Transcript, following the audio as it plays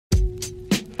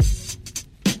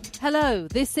Hello,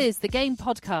 this is the Game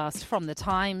Podcast from The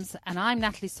Times, and I'm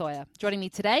Natalie Sawyer. Joining me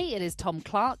today, it is Tom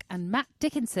Clark and Matt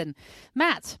Dickinson.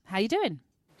 Matt, how you doing?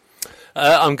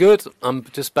 I'm good. I'm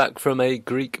just back from a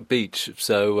Greek beach,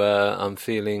 so I'm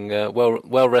feeling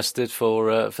well rested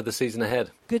for the season ahead.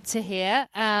 Good to hear.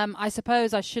 I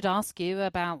suppose I should ask you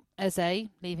about Eze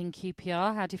leaving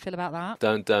QPR. How do you feel about that?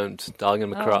 Don't. I'm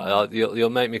going to cry. You'll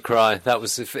make me cry. That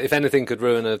was if anything could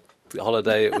ruin a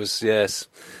holiday, it was yes.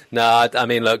 No, I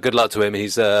mean, look, good luck to him.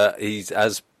 He's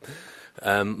as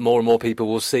more and more people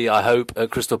will see, I hope, at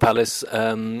Crystal Palace.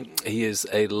 He is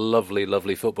a lovely,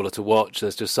 lovely footballer to watch.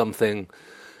 There's just something,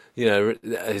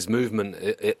 his movement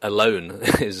alone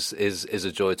is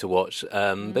a joy to watch.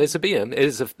 But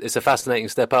it's a fascinating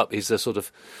step up. He's a sort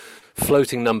of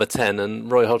floating number 10,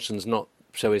 and Roy Hodgson's not,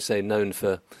 shall we say, known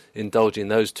for indulging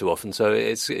those too often. So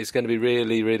it's going to be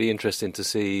really, really interesting to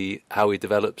see how he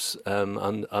develops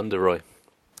under Roy.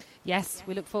 Yes,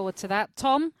 we look forward to that.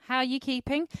 Tom, how are you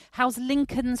keeping? How's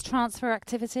Lincoln's transfer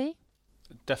activity?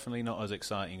 Definitely not as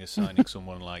exciting as signing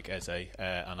someone like Eze,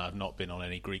 and I've not been on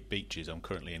any Greek beaches. I'm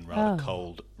currently in a rather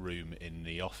cold room in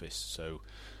the office, so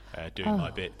doing my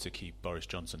bit to keep Boris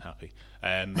Johnson happy.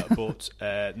 But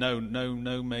no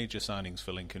major signings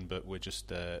for Lincoln, but we'll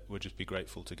just be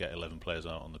grateful to get 11 players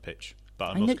out on the pitch.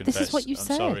 But I must confess, this is what you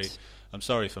said. I'm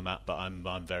sorry for Matt, but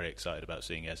I'm very excited about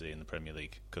seeing Eze in the Premier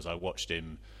League because I watched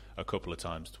him a couple of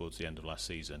times towards the end of last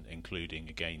season, including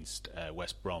against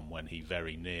West Brom when he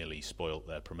very nearly spoilt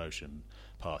their promotion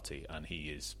party, and he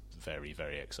is very,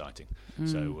 very exciting.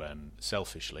 So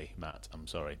selfishly, Matt, I'm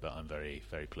sorry, but I'm very,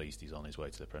 very pleased he's on his way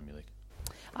to the Premier League.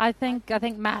 I think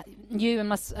Matt, you and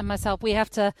myself, we have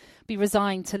to be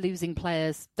resigned to losing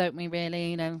players, don't we?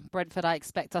 Really, Brentford, I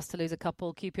expect us to lose a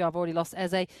couple. QPR have already lost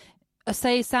Eze.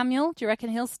 Say Samuel, do you reckon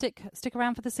he'll stick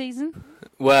around for the season?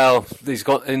 Well, he's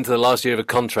got into the last year of a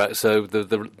contract, so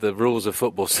the rules of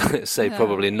football say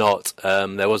probably not.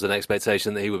 There was an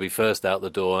expectation that he would be first out the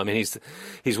door. I mean,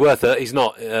 he's worth it. He's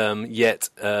not yet.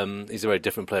 He's a very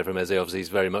different player from Eze. Obviously, he's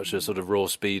very much a sort of raw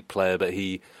speed player. But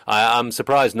I'm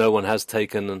surprised no one has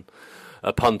taken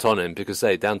a punt on him because,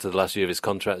 down to the last year of his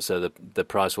contract, so the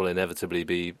price will inevitably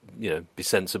be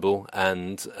sensible.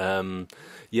 And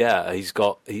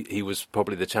he was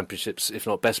probably the Championship's, if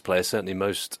not best player, certainly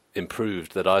most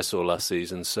improved that I saw last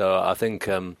season. So I think,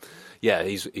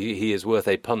 he is worth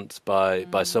a punt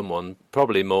by someone,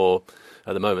 probably more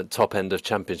at the moment top end of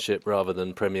Championship rather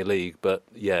than Premier League. But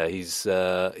he's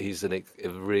a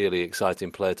really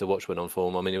exciting player to watch when on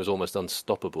form. I mean, he was almost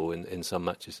unstoppable in some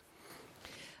matches.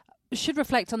 Should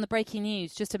reflect on the breaking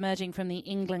news just emerging from the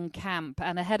England camp,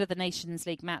 and ahead of the Nations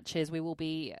League matches we will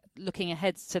be looking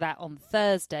ahead to that on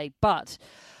Thursday. But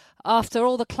after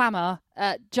all the clamour,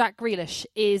 Jack Grealish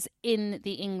is in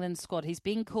the England squad. He's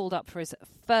being called up for his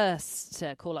first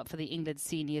call-up for the England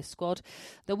senior squad.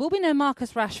 There will be no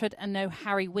Marcus Rashford and no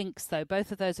Harry Winks, though.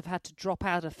 Both of those have had to drop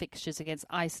out of fixtures against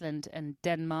Iceland and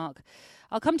Denmark.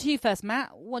 I'll come to you first,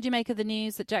 Matt. What do you make of the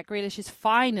news that Jack Grealish is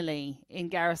finally in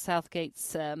Gareth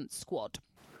Southgate's squad?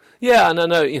 Yeah, and I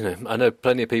know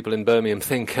plenty of people in Birmingham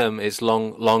think it's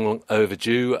long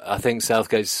overdue. I think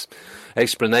Southgate's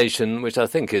explanation, which I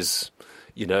think is,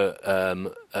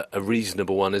 a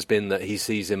reasonable one, has been that he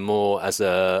sees him more as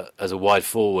a wide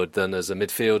forward than as a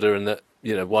midfielder, and that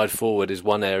wide forward is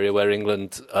one area where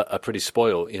England are pretty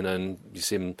spoiled. And you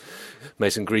see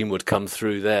Mason Greenwood come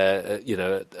through there,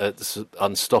 at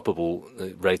unstoppable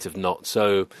rate of knots.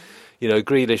 So,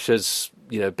 Grealish has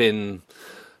been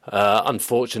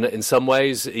unfortunate in some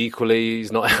ways. Equally,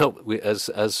 he's not helped,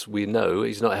 as we know,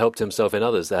 he's not helped himself in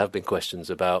others. There have been questions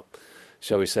about,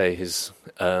 shall we say, his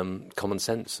common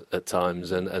sense at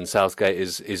times, and Southgate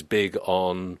is big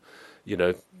on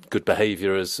good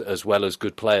behaviour as well as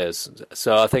good players.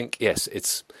 So I think yes,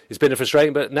 it's been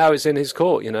frustrating, but now it's in his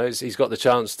court. He's got the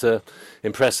chance to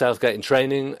impress Southgate in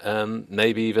training,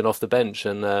 maybe even off the bench,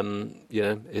 and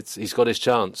he's got his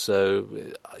chance. So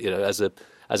as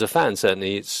a fan,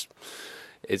 certainly it's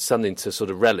something to sort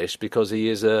of relish because he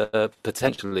is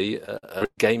potentially a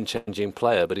game-changing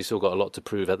player, but he's still got a lot to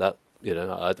prove at that.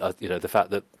 The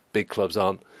fact that big clubs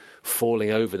aren't falling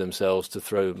over themselves to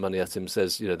throw money at him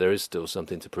says there is still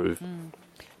something to prove.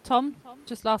 Tom,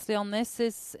 just lastly on this,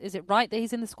 is it right that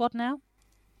he's in the squad now?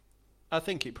 I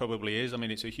think it probably is. I mean,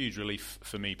 it's a huge relief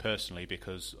for me personally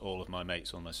because all of my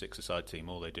mates on my six-a-side team,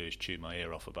 all they do is chew my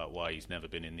ear off about why he's never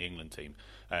been in the England team.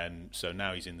 So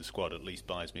now he's in the squad, at least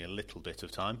buys me a little bit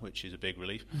of time, which is a big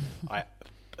relief. I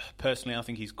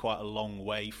think he's quite a long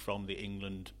way from the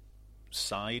England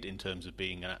side in terms of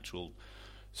being an actual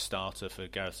starter for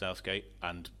Gareth Southgate,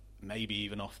 and maybe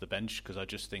even off the bench, because I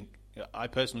just think I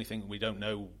personally think we don't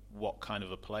know what kind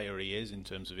of a player he is in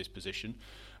terms of his position.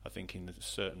 I think in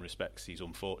certain respects he's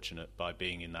unfortunate by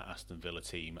being in that Aston Villa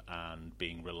team and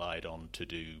being relied on to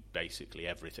do basically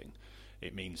everything.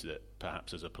 It means that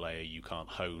perhaps as a player you can't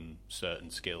hone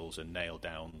certain skills and nail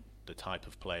down the type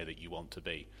of player that you want to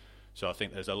be. So I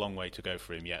think there's a long way to go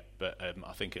for him yet, but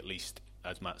I think at least,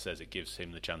 as Matt says, it gives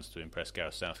him the chance to impress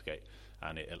Gareth Southgate,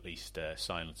 and it at least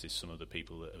silences some of the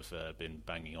people that have been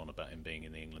banging on about him being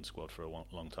in the England squad for a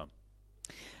long time.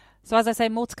 So as I say,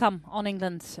 more to come on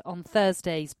England on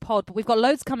Thursday's pod. But we've got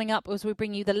loads coming up as we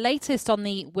bring you the latest on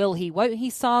the will he, won't he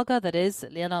saga, that is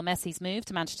Lionel Messi's move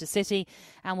to Manchester City.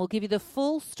 And we'll give you the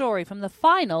full story from the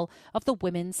final of the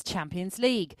Women's Champions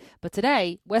League. But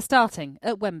today, we're starting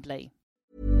at Wembley.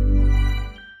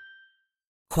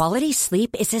 Quality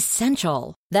sleep is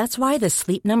essential. That's why the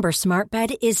Sleep Number Smart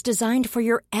Bed is designed for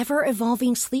your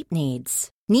ever-evolving sleep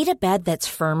needs. Need a bed that's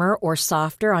firmer or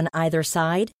softer on either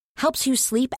side? Helps you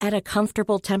sleep at a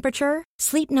comfortable temperature?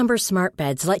 Sleep Number Smart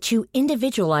Beds let you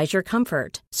individualize your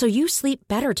comfort, so you sleep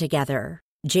better together.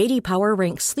 J.D. Power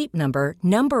ranks Sleep Number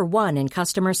number 1 in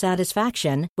customer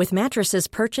satisfaction with mattresses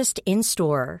purchased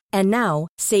in-store. And now,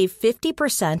 save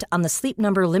 50% on the Sleep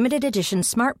Number Limited Edition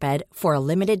Smart Bed for a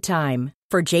limited time.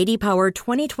 For J.D. Power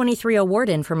 2023 award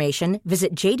information,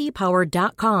 visit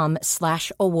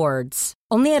jdpower.com/awards.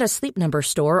 Only at a Sleep Number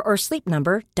store or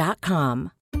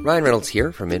sleepnumber.com. Ryan Reynolds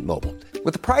here from Mint Mobile.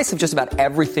 With the price of just about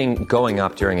everything going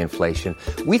up during inflation,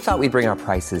 we thought we'd bring our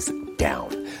prices down.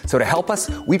 So to help us,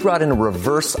 we brought in a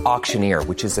reverse auctioneer,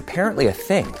 which is apparently a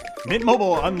thing. Mint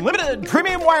Mobile Unlimited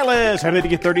Premium Wireless. How to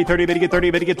get 30, 30, how to get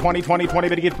 30, how to get 20, 20, 20,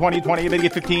 how to get 20, 20, how to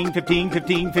get 15, 15,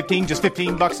 15, 15, just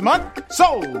 $15 a month?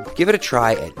 Sold! Give it a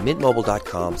try at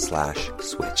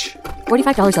mintmobile.com/switch.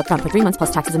 $45 up front for 3 months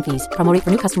plus taxes and fees. Promo rate for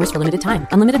new customers for limited time.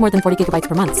 Unlimited more than 40 gigabytes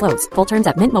per month. Slows full terms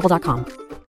at mintmobile.com.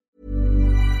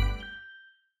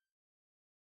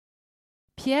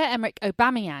 Pierre-Emerick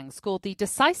Aubameyang scored the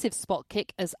decisive spot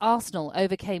kick as Arsenal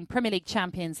overcame Premier League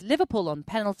champions Liverpool on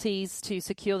penalties to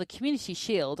secure the Community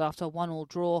Shield after a 1-1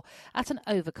 draw at an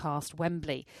overcast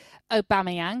Wembley.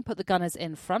 Aubameyang put the Gunners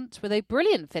in front with a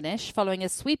brilliant finish following a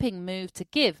sweeping move to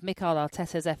give Mikel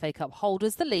Arteta's FA Cup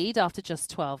holders the lead after just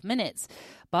 12 minutes.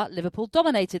 But Liverpool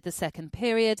dominated the second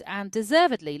period and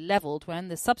deservedly levelled when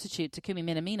the substitute Takumi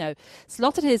Minamino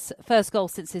slotted his first goal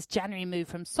since his January move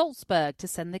from Salzburg to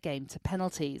send the game to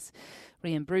penalties.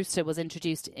 Ryan Brewster was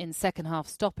introduced in second-half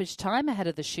stoppage time ahead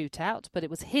of the shootout, but it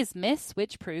was his miss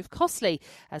which proved costly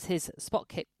as his spot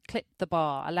kick clipped the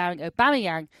bar, allowing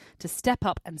Aubameyang to step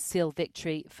up and seal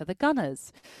victory for the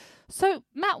Gunners. So,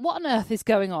 Matt, what on earth is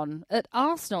going on at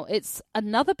Arsenal? It's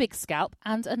another big scalp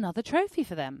and another trophy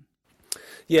for them.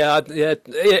 Yeah,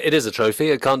 it is a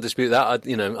trophy. I can't dispute that.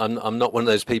 I'm not one of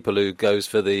those people who goes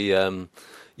for the. I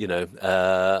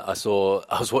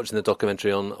was watching the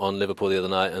documentary on Liverpool the other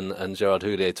night, and Gerard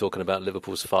Houllier talking about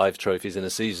Liverpool's 5 trophies in a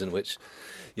season, which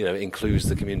includes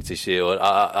the Community Shield.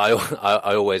 I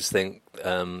always think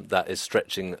that is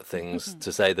stretching things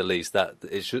to say the least. That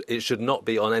it should not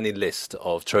be on any list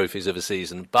of trophies of a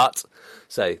season. But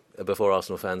before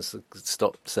Arsenal fans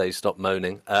stop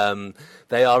moaning,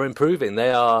 they are improving.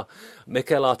 They are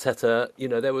Mikel Arteta.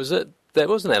 There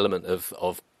was an element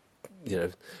of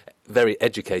very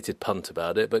educated punt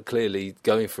about it, but clearly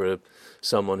going for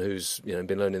someone who's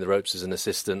been learning the ropes as an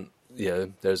assistant.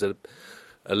 There's a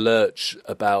lurch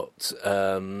about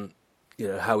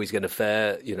how he's going to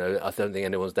fare. I don't think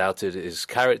anyone's doubted his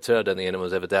character. I don't think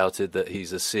anyone's ever doubted that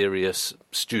he's a serious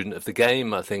student of the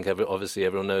game. I think obviously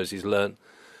everyone knows he's learnt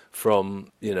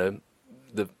from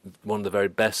one of the very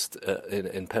best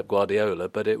in Pep Guardiola,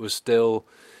 but it was still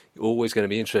always going to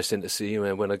be interesting to see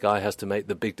when a guy has to make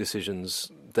the big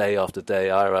decisions day after day,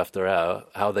 hour after hour,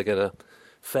 how they're going to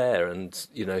fare. And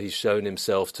he's shown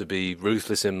himself to be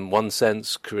ruthless in one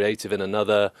sense, creative in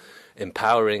another,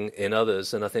 empowering in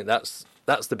others, and I think that's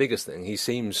the biggest thing. He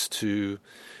seems to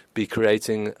be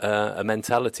creating a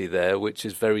mentality there which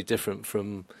is very different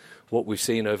from what we've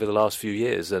seen over the last few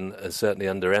years, and certainly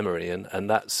under Emery, and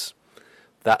that's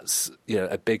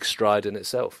a big stride in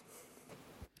itself.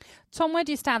 Tom, where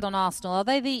do you stand on Arsenal? Are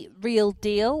they the real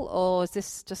deal, or is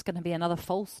this just going to be another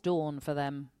false dawn for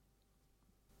them?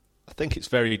 I think it's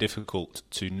very difficult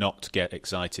to not get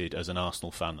excited as an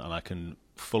Arsenal fan, and I can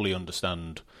fully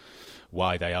understand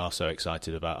why they are so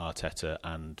excited about Arteta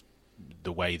and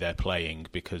the way they're playing,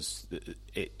 because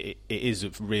it is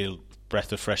a real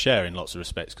breath of fresh air in lots of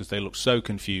respects, because they look so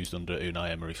confused under Unai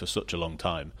Emery for such a long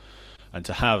time, and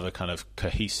to have a kind of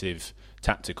cohesive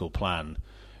tactical plan,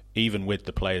 even with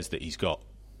the players that he's got,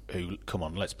 who, come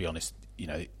on, let's be honest,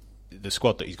 the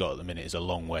squad that he's got at the minute is a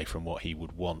long way from what he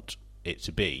would want it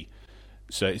to be.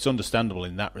 So it's understandable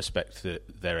in that respect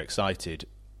that they're excited.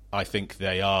 I think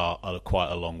they are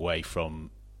quite a long way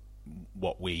from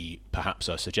what we perhaps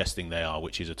are suggesting they are,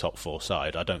 which is a top 4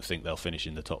 side. I don't think they'll finish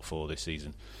in the top 4 this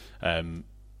season.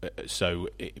 So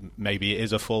maybe it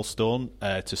is a false dawn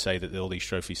to say that all these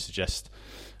trophies suggest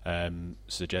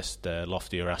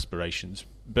loftier aspirations.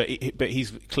 But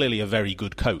he's clearly a very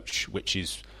good coach, which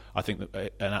is, I think, an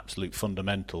absolute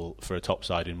fundamental for a top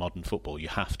side in modern football. You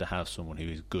have to have someone who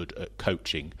is good at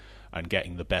coaching and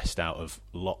getting the best out of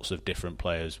lots of different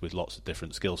players with lots of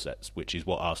different skill sets, which is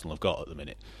what Arsenal have got at the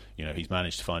minute. You know, he's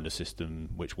managed to find a system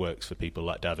which works for people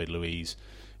like David Luiz.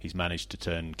 He's managed to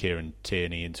turn Kieran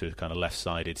Tierney into a kind of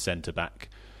left-sided centre-back.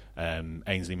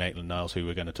 Ainsley Maitland-Niles, who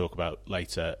we're going to talk about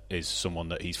later, is someone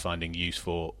that he's finding use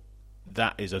for.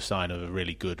 That is a sign of a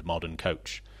really good modern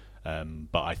coach.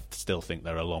 But I still think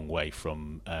they're a long way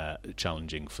from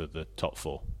challenging for the top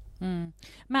 4.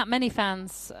 Matt, many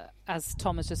fans, as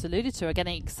Tom has just alluded to, are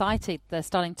getting excited. They're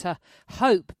starting to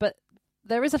hope, but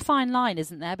there is a fine line,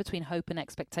 isn't there, between hope and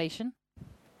expectation?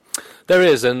 There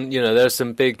is, and there's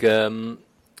some big,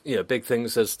 big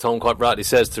things, as Tom quite rightly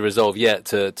says, to resolve yet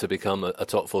to become a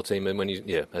top 4 team. And when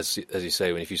as you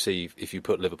say, if you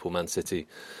put Liverpool, Man City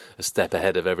a step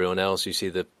ahead of everyone else, you see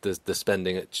the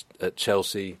spending at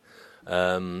Chelsea.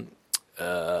 So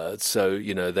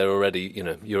they're already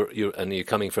you're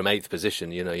coming from 8th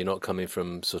position. You're not coming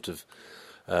from sort of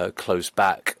close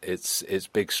back. It's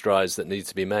big strides that need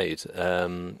to be made.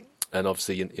 And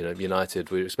obviously United,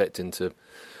 we're expecting to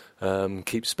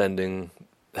keep spending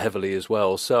heavily as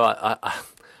well. So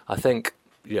I think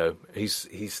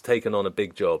he's taken on a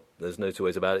big job. There's no two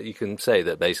ways about it. You can say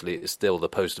that basically it's still the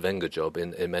post-Wenger job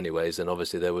in many ways, and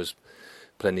obviously there was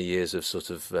plenty of years of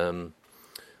sort of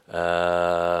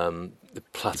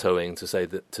plateauing, to say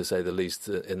the least,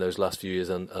 in those last few years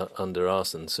under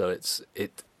Arsene. So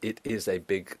it is a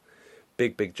big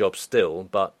job still.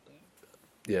 But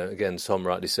again, Tom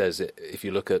rightly says, if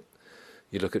you look at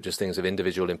just things of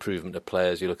individual improvement of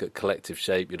players, you look at collective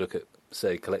shape, you look at,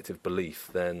 say, collective belief,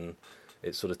 then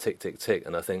it's sort of tick, tick, tick.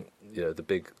 And I think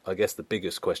the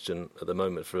biggest question at the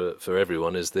moment for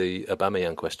everyone is the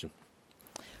Aubameyang question.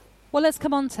 Well, let's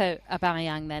come on to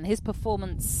Aubameyang then. His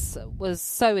performance was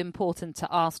so important to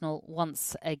Arsenal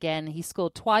once again. He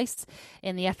scored twice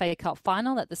in the FA Cup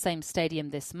final at the same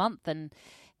stadium this month, and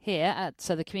here at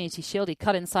the Community Shield, he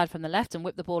cut inside from the left and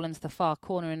whipped the ball into the far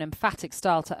corner in emphatic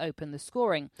style to open the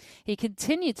scoring. He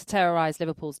continued to terrorise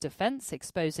Liverpool's defence,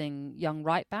 exposing young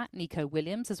right-back Nico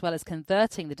Williams, as well as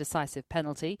converting the decisive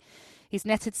penalty. He's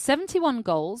netted 71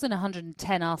 goals in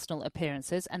 110 Arsenal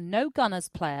appearances, and no Gunners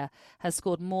player has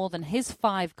scored more than his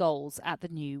 5 goals at the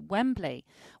new Wembley.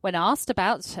 When asked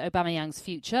about Aubameyang's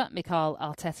future, Mikel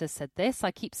Arteta said this: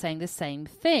 "I keep saying the same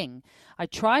thing. I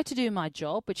try to do my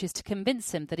job, which is to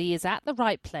convince him that he is at the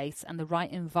right place and the right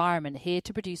environment here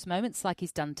to produce moments like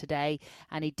he's done today,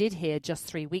 and he did here just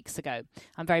 3 weeks ago.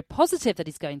 I'm very positive that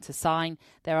he's going to sign.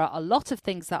 There are a lot of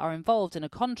things that are involved in a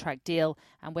contract deal,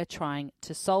 and we're trying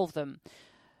to solve them."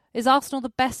 Is Arsenal the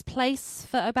best place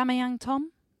for Aubameyang,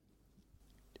 Tom?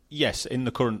 Yes, in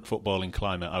the current footballing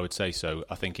climate, I would say so.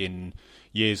 I think in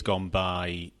years gone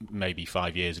by, maybe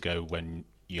 5 years ago, when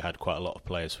you had quite a lot of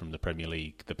players from the Premier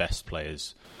League, the best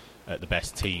players at the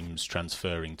best teams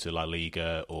transferring to La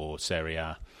Liga or Serie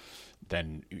A,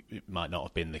 then it might not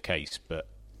have been the case. But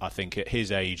I think at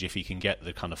his age, if he can get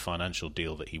the kind of financial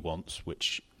deal that he wants,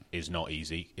 which is not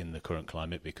easy in the current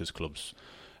climate because clubs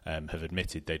have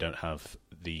admitted they don't have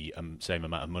the same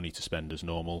amount of money to spend as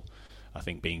normal. I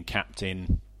think being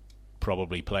captain,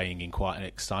 probably playing in quite an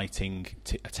exciting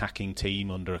attacking team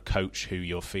under a coach who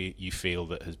you feel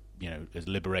that has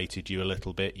liberated you a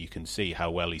little bit. You can see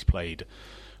how well he's played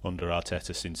under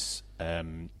Arteta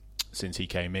since he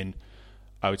came in.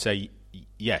 I would say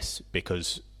yes,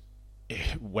 because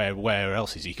where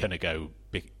else is he going to go?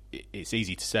 It's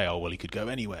easy to say, he could go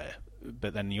anywhere.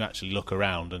 But then you actually look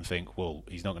around and think, well,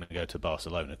 he's not going to go to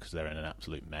Barcelona because they're in an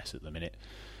absolute mess at the minute.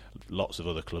 Lots of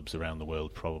other clubs around the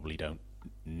world probably don't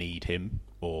need him,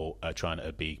 or are trying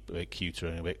to be a bit cuter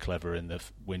and a bit clever in the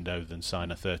window than sign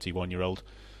a 31-year-old.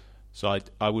 So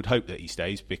I would hope that he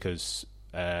stays, because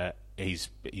he's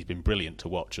been brilliant to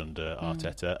watch under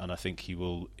Arteta, and I think he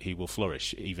will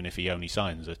flourish even if he only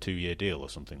signs a 2-year deal or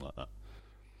something like that.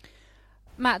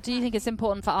 Matt, do you think it's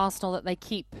important for Arsenal that they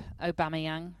keep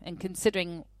Aubameyang, and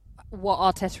considering what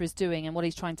Arteta is doing and what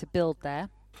he's trying to build there?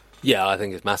 Yeah, I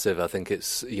think it's massive. I think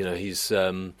it's he's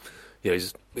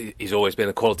always been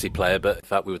a quality player, but in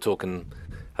fact we were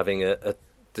having a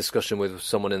discussion with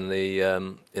someone in the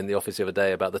office the other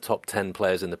day about the top 10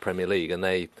 players in the Premier League, and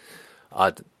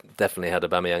I'd definitely had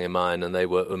Aubameyang in mind, and they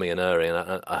were umming and erring.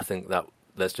 And I think that,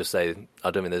 let's just say,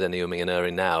 I don't think there's any umming and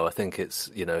erring now. I think it's,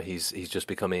 he's just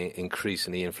becoming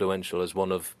increasingly influential as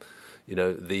one of,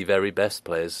 the very best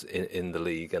players in the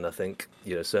league. And I think,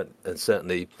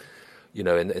 certainly,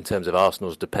 in terms of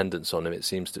Arsenal's dependence on him,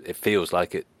 it feels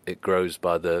like it grows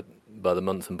by the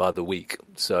month and by the week.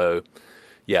 So,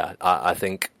 yeah, I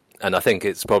think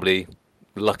it's probably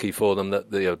lucky for them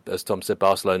that, as Tom said,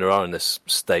 Barcelona are in this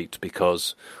state,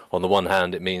 because on the one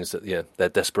hand it means that their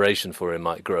desperation for him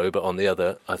might grow, but on the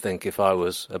other, I think if I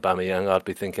was Aubameyang, I'd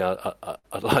be thinking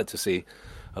I'd like to see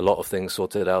a lot of things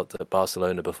sorted out at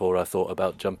Barcelona before I thought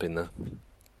about jumping there.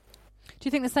 Do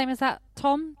you think the same as that,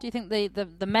 Tom? Do you think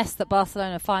the mess that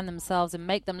Barcelona find themselves in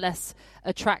make them less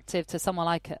attractive to someone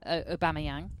like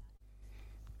Aubameyang?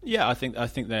 Yeah, I think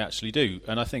they actually do,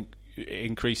 and I think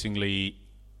increasingly,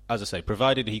 as I say,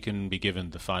 provided he can be given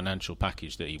the financial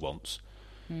package that he wants.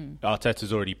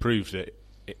 Arteta's already proved that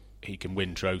he can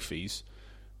win trophies.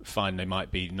 Fine, they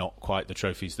might be not quite the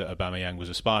trophies that Aubameyang was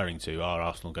aspiring to. Are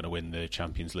Arsenal going to win the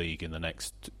Champions League in the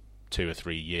next 2 or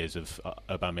 3 years of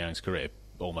Aubameyang's career?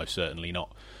 Almost certainly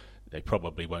not. They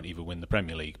probably won't even win the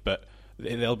Premier League, but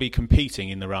they'll be competing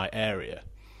in the right area.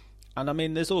 And I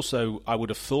mean, there's also, I would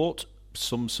have thought,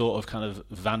 some sort of kind of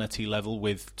vanity level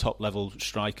with top-level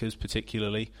strikers,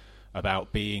 particularly,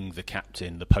 about being the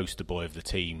captain, the poster boy of the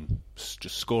team,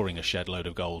 just scoring a shed load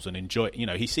of goals and enjoy.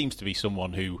 He seems to be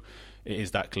someone who, it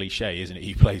is that cliche, isn't it?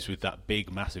 He plays with that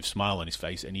big, massive smile on his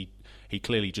face, and he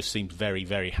clearly just seemed very,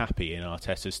 very happy in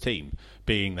Arteta's team,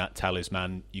 being that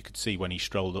talisman. You could see when he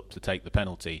strolled up to take the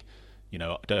penalty,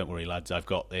 don't worry, lads, I've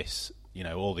got this.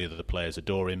 All the other players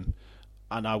adore him.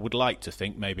 And I would like to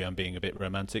think, maybe I'm being a bit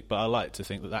romantic, but I like to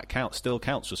think that still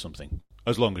counts for something,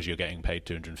 as long as you're getting paid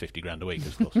 250 grand a week,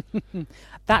 of course.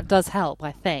 That does help,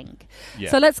 I think. Yeah.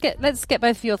 So let's get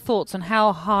both of your thoughts on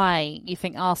how high you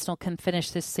think Arsenal can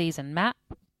finish this season, Matt.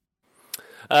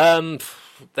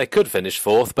 They could finish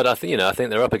fourth, but I think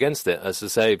they're up against it. As I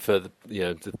say,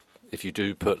 if you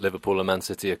do put Liverpool and Man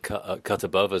City a cut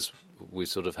above, as we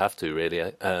sort of have to really,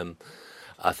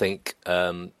 I think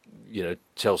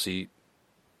Chelsea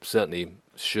certainly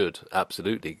should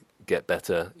absolutely get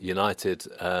better. United,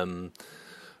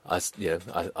 I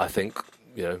think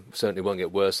certainly won't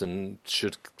get worse and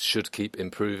should keep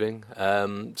improving.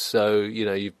 So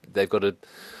they've got to.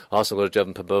 Arsenal got to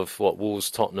jump above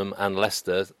Wolves, Tottenham, and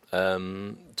Leicester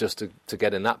just to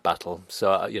get in that battle.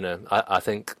 So I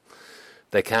think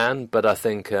they can, but I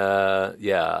think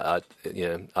I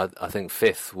think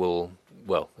fifth will.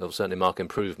 Well, it'll certainly mark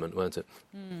improvement, won't it?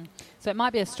 So it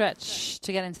might be a stretch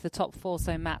to get into the top four,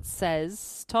 so Matt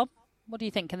says. Tom, what do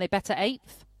you think? Can they better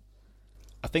eighth?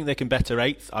 I think they can better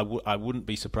eighth. I wouldn't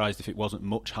be surprised if it wasn't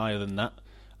much higher than that.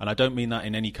 And I don't mean that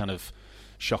in any kind of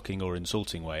shocking or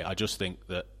insulting way. I just think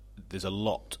that there's a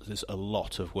lot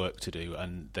of work to do,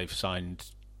 and they've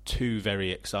signed 2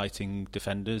 very exciting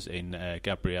defenders in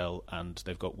Gabriel, and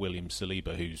they've got William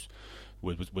Saliba, who's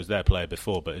was their player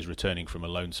before but is returning from a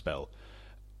loan spell.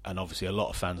 And obviously a lot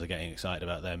of fans are getting excited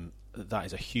about them. That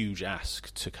is a huge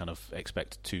ask to kind of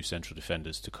expect 2 central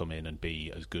defenders to come in and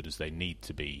be as good as they need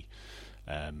to be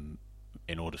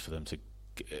in order for them to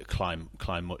climb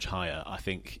much higher. I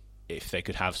think if they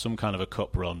could have some kind of a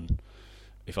cup run,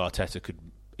 if Arteta could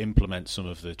implement some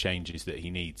of the changes that he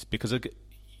needs, because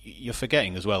you're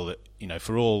forgetting as well that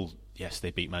for all, yes,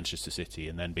 they beat Manchester City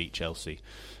and then beat Chelsea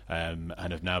and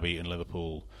have now beaten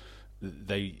Liverpool.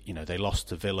 They lost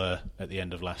to Villa at the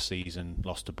end of last season,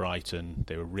 lost to Brighton.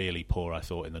 They were really poor, I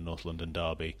thought, in the North London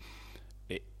derby.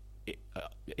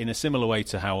 In a similar way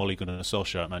to how Ole Gunnar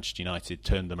Solskjaer at Manchester United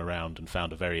turned them around and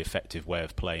found a very effective way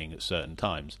of playing at certain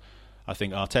times, I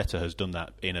think Arteta has done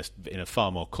that in a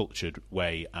far more cultured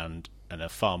way and a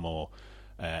far more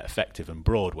effective and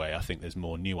broad way. I think there's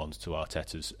more nuance to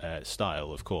Arteta's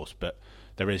style, of course, but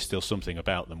there is still something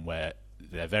about them where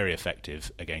they're very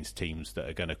effective against teams that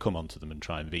are going to come onto them and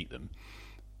try and beat them.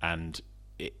 And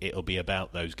it'll be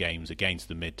about those games against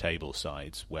the mid-table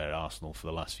sides where Arsenal for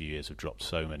the last few years have dropped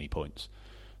so many points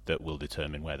that will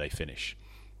determine where they finish.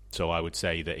 So I would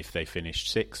say that if they finish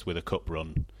 6th with a cup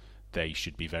run, they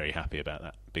should be very happy about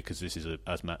that, because this is,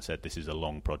 as Matt said, this is a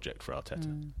long project for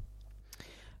Arteta.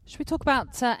 Should we talk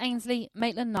about Ainsley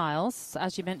Maitland-Niles?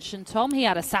 As you mentioned, Tom, he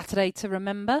had a Saturday to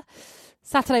remember.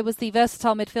 Saturday was the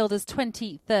versatile midfielder's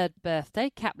 23rd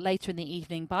birthday, capped later in the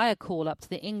evening by a call-up to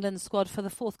the England squad for the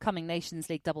forthcoming Nations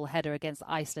League doubleheader against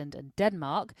Iceland and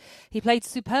Denmark. He played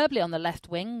superbly on the left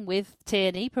wing, with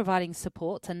Tierney providing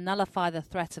support to nullify the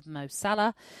threat of Mo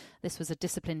Salah. This was a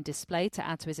disciplined display to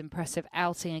add to his impressive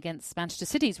outing against Manchester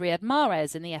City's Riyad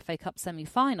Mahrez in the FA Cup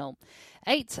semi-final.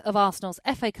 8 of Arsenal's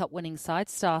FA Cup winning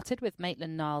sides started with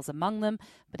Maitland-Niles among them,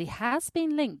 but he has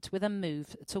been linked with a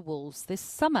move to Wolves this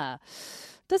summer.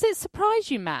 Does it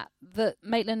surprise you, Matt, that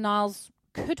Maitland-Niles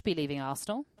could be leaving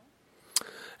Arsenal?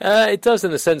 It does,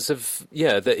 in the sense of,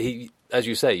 that he, as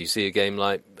you say, you see a game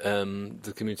like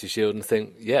the Community Shield and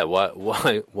think,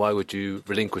 why would you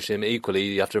relinquish him? Equally,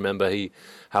 you have to remember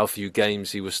how few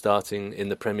games he was starting in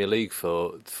the Premier League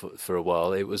for a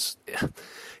while. It was,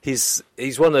 he's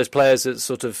one of those players that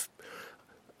sort of,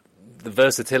 the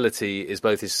versatility is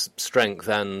both his strength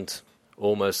and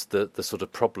almost the sort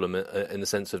of problem in the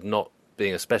sense of not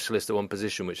being a specialist at one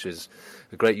position, which is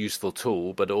a great useful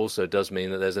tool, but it also does mean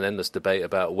that there's an endless debate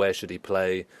about where should he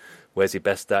play, where's he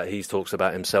best at. He talks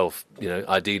about himself,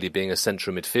 ideally being a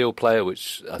central midfield player,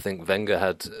 which I think Wenger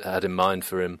had in mind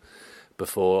for him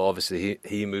before. Obviously,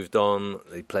 he moved on.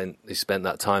 He spent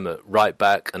that time at right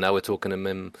back, and now we're talking to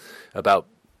him about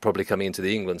probably coming into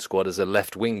the England squad as a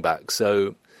left wing back.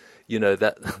 So,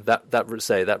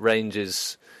 that range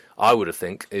is, I would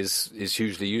think, is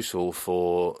hugely useful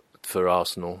for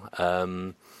Arsenal.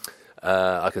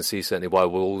 I can see certainly why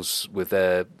Wolves, with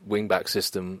their wing-back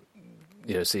system,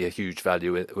 see a huge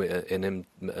value in him.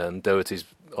 Doherty's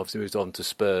obviously moved on to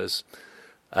Spurs.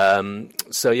 I'd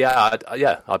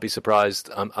be surprised.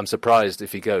 I'm surprised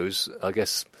if he goes. I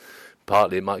guess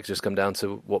partly it might just come down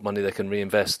to what money they can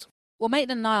reinvest. Well,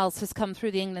 Maitland-Niles has come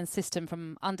through the England system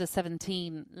from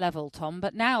under-17 level, Tom,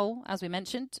 but now, as we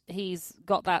mentioned, he's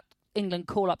got that England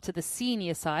call up to the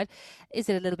senior side. Is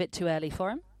it a little bit too early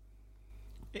for him?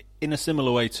 In a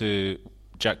similar way to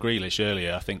Jack Grealish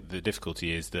earlier, I think the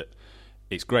difficulty is that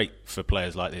it's great for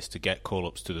players like this to get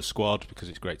call-ups to the squad because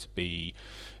it's great to be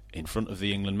in front of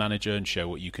the England manager and show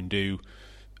what you can do.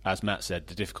 As Matt said,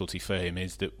 the difficulty for him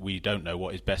is that we don't know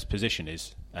what his best position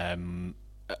is.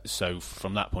 So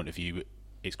from that point of view,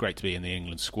 it's great to be in the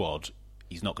England squad.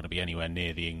 He's not going to be anywhere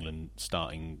near the England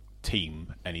starting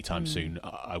team anytime soon,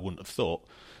 I wouldn't have thought.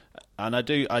 And I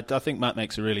think Matt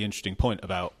makes a really interesting point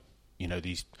about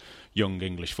these young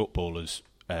English footballers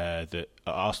that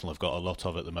Arsenal have got a lot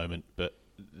of at the moment, but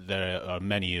there are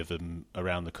many of them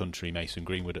around the country. Mason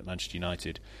Greenwood at Manchester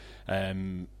United,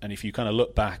 and if you kind of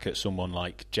look back at someone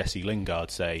like Jesse Lingard,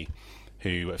 say,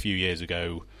 who a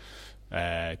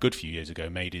good few years ago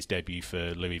made his debut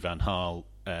for Louis van Gaal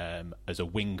as a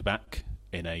wing back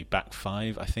in a back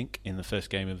five, I think, in the first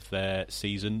game of their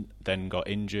season, then got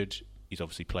injured. He's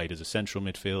obviously played as a central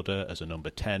midfielder, as a number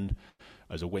 10,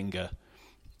 as a winger,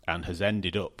 and has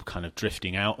ended up kind of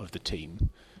drifting out of the team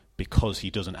because he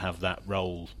doesn't have that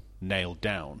role nailed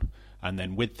down. And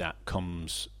then with that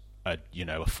comes a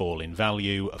fall in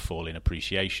value, a fall in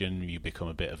appreciation. You become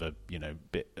a bit of a,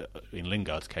 in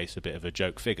Lingard's case, a bit of a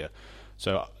joke figure.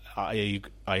 So I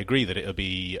agree that it would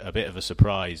be a bit of a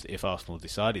surprise if Arsenal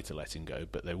decided to let him go,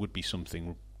 but there would be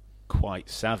something quite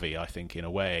savvy, I think, in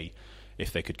a way,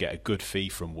 if they could get a good fee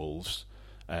from Wolves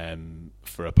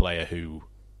for a player who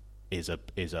is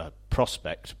a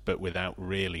prospect, but without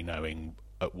really knowing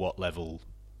at what level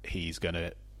he's going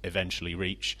to eventually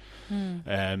reach.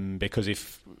 Because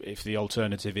if the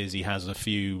alternative is he has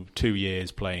 2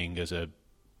 years playing as a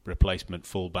replacement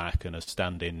full-back and a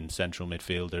stand-in central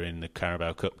midfielder in the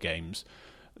Carabao Cup games,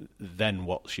 then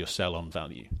what's your sell-on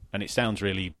value? And it sounds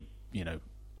really,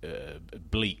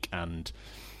 bleak and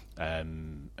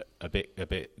a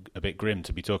bit grim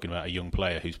to be talking about a young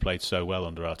player who's played so well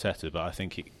under Arteta, but I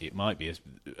think it might be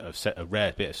a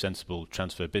rare bit of sensible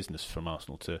transfer business from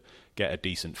Arsenal to get a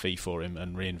decent fee for him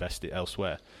and reinvest it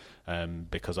elsewhere.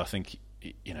 Because I think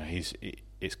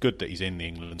it's good that he's in the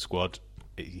England squad.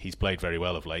 He's played very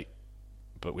well of late,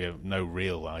 but we have no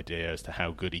real idea as to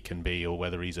how good he can be or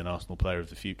whether he's an Arsenal player of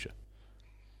the future.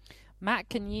 Matt,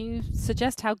 can you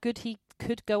suggest how good he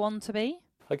could go on to be?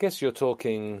 I guess you're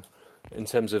talking in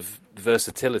terms of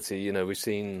versatility. We've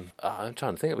seen, I'm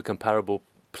trying to think of a comparable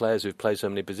players who've played so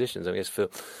many positions. I guess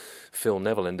Phil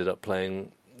Neville ended up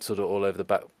playing sort of all over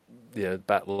the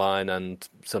back line and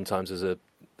sometimes as a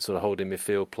sort of holding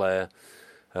midfield player.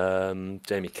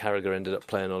 Jamie Carragher ended up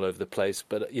playing all over the place,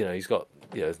 but he's got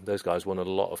those guys won a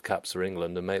lot of caps for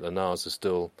England, and Maitland-Niles has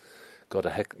still got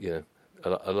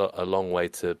a long way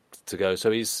to go.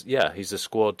 So he's a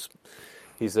squad,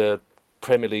 he's a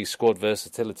Premier League squad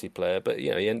versatility player, but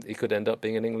he could end up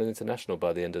being an England international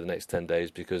by the end of the next 10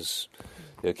 days because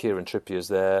Kieran Trippier's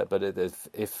there. But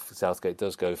if Southgate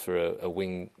does go for a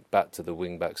wing back to the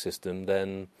wing back system,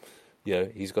 then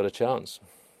he's got a chance.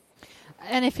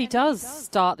 And if he does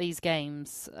start these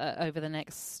games over the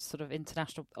next sort of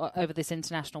over this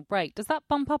international break, does that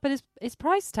bump up his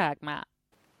price tag, Matt?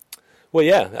 Well,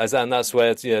 yeah, and that's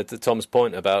where, to Tom's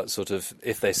point about sort of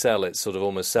if they sell, it's sort of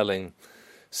almost selling,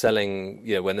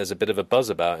 when there's a bit of a buzz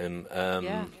about him.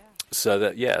 So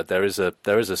that there is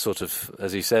a sort of,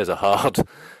 as he says, a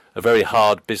very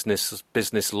hard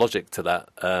business logic to that.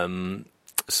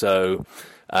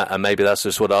 And maybe that's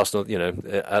just what Arsenal,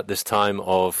 at this time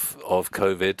of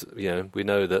COVID, we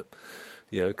know that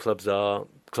clubs are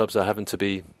having to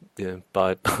be,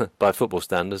 by football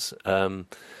standards,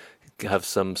 have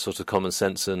some sort of common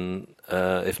sense and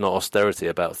if not austerity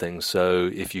about things.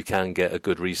 So if you can get a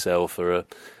good resale for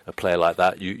a player like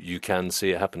that, you can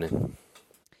see it happening.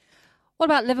 What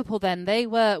about Liverpool then? They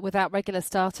were without regular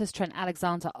starters Trent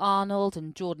Alexander-Arnold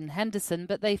and Jordan Henderson,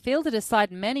 but they fielded a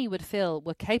side many would feel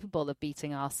were capable of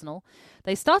beating Arsenal.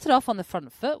 They started off on the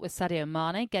front foot with Sadio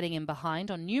Mane getting in behind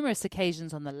on numerous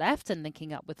occasions on the left and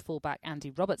linking up with fullback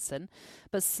Andy Robertson.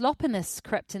 But sloppiness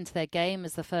crept into their game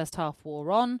as the first half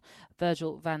wore on.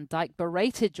 Virgil van Dijk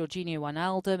berated Jorginho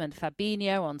Wijnaldum and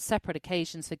Fabinho on separate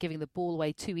occasions for giving the ball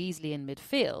away too easily in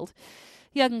midfield.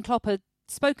 Jurgen Klopp had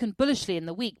spoken bullishly in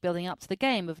the week building up to the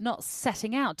game of not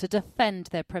setting out to defend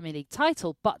their Premier League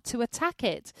title, but to attack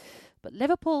it. But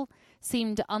Liverpool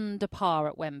seemed under par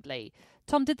at Wembley.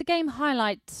 Tom, did the game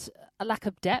highlight a lack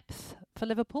of depth for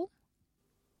Liverpool?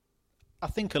 I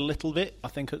think a little bit. I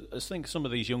think some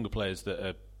of these younger players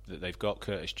that they've got,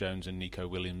 Curtis Jones and Nico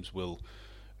Williams, will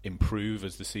improve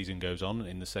as the season goes on,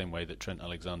 in the same way that Trent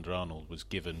Alexander-Arnold was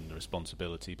given the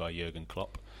responsibility by Jurgen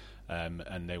Klopp,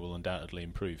 and they will undoubtedly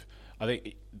improve. I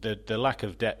think the lack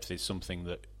of depth is something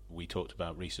that we talked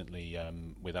about recently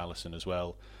with Alisson as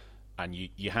well. And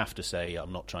you have to say,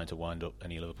 I'm not trying to wind up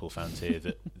any Liverpool fans here,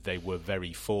 that they were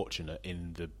very fortunate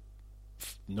in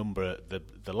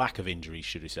the lack of injuries,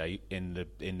 should we say, in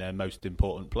their most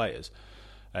important players.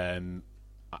 And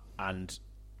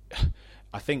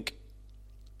I think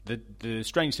the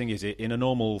strange thing is, in a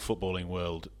normal footballing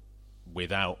world,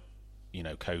 without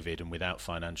COVID and without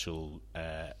financial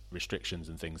restrictions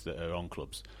and things that are on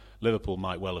clubs, Liverpool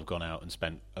might well have gone out and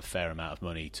spent a fair amount of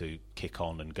money to kick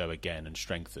on and go again and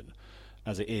strengthen.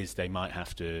 As it is, they might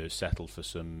have to settle for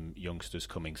some youngsters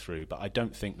coming through, but I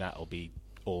don't think that'll be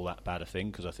all that bad a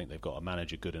thing, because I think they've got a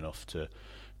manager good enough to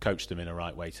coach them in the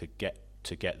right way to get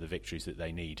the victories that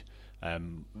they need.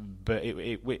 But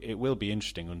it will be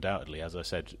interesting, undoubtedly. As I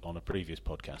said on a previous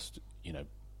podcast,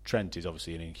 Trent is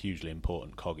obviously a hugely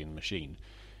important cog in the machine.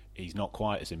 He's not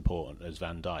quite as important as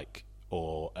Van Dijk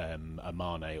or a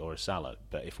Mane or a Salah,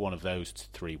 but if one of those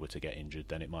three were to get injured,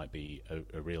 then it might be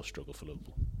a real struggle for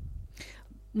Liverpool.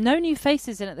 No new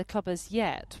faces in at the club as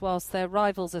yet, whilst their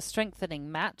rivals are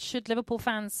strengthening. Matt, should Liverpool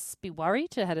fans be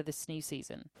worried ahead of this new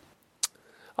season?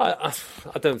 I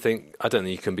don't think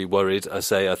you can be worried. I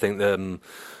think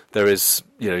there is,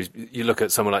 you look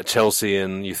at someone like Chelsea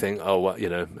and you think,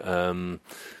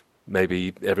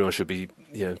 maybe everyone should be,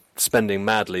 spending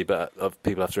madly, but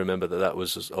people have to remember that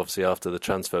was obviously after the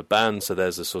transfer ban, so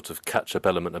there's a sort of catch-up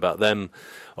element about them.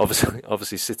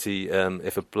 Obviously City,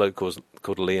 if a bloke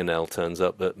called Lionel turns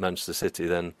up at Manchester City,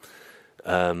 then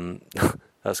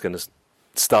that's going to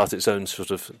start its own sort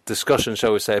of discussion,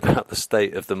 shall we say, about the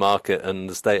state of the market and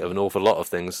the state of an awful lot of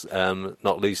things,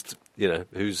 not least,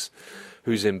 who's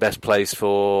in best place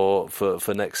for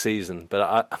next season.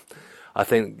 But I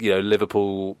think,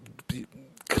 Liverpool,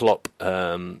 Klopp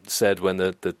said when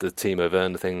the Timo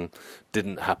Werner thing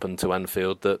didn't happen to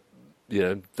Anfield that,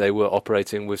 they were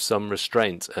operating with some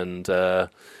restraint, and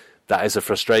that is a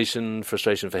frustration for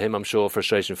him, I'm sure,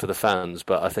 frustration for the fans.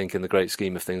 But I think in the great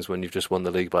scheme of things, when you've just won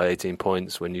the league by 18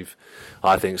 points, when you've,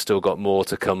 I think, still got more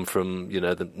to come from, the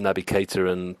Naby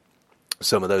Keita and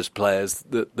some of those players,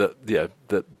 that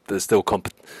there's still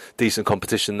decent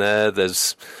competition there.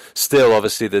 There's still,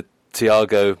 obviously, the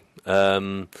Thiago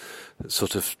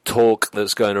sort of talk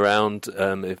that's going around.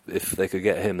 If they could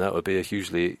get him, that would be a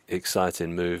hugely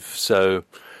exciting move. So,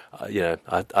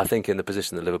 I think in the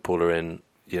position that Liverpool are in,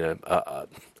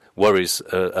 worries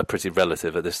are pretty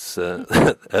relative at this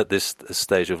at this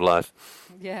stage of life.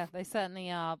 Yeah, they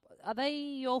certainly are. Are they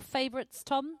your favourites,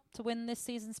 Tom, to win this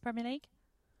season's Premier League?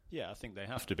 Yeah, I think they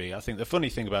have to be. I think the funny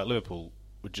thing about Liverpool,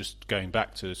 just going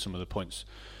back to some of the points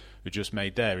we just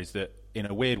made there, is that in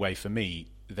a weird way for me,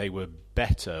 they were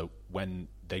better when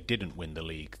they didn't win the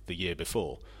league the year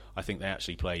before. I think they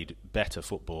actually played better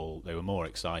football. They were more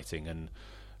exciting, and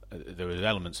there were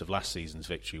elements of last season's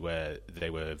victory where they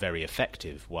were very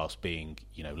effective whilst being,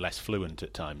 less fluent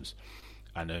at times.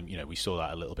 And we saw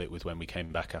that a little bit with when we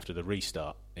came back after the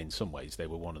restart. In some ways, they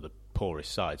were one of the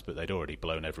poorest sides, but they'd already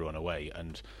blown everyone away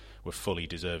and were fully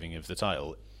deserving of the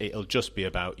title. It'll just be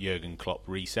about Jurgen Klopp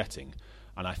resetting.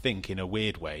 And I think, in a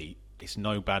weird way, it's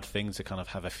no bad thing to kind of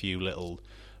have a few little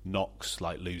knocks,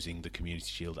 like losing the Community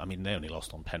Shield. I mean, they only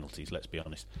lost on penalties, let's be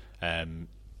honest. And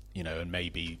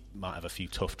maybe might have a few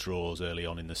tough draws early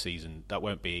on in the season. That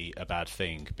won't be a bad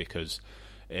thing, because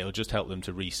it'll just help them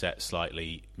to reset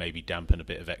slightly, maybe dampen a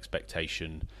bit of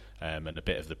expectation and a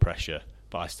bit of the pressure.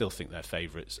 But I still think they're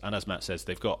favourites. And as Matt says,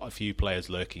 they've got a few players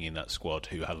lurking in that squad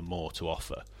who have more to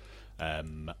offer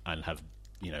and have,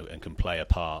 and can play a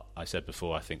part. I said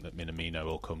before, I think that Minamino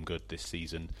will come good this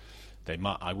season.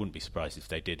 I wouldn't be surprised if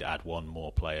they did add one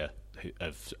more player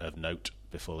of note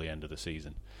before the end of the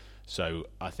season. So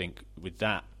I think with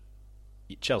that,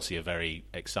 Chelsea are very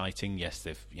exciting. Yes,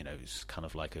 they've it's kind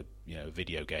of like a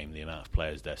video game, the amount of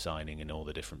players they're signing in all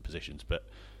the different positions. But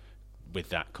with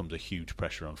that comes a huge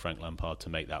pressure on Frank Lampard to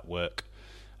make that work.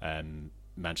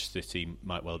 Manchester City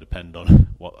might well depend on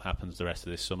what happens the rest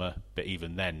of this summer. But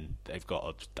even then,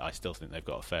 I still think they've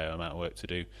got a fair amount of work to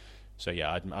do. So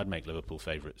yeah, I'd make Liverpool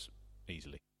favourites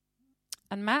easily.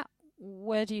 And Matt,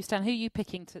 where do you stand? Who are you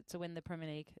picking to win the Premier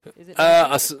League? Is it?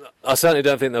 I certainly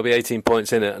don't think there'll be 18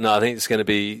 points in it. No, I think it's going to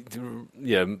be,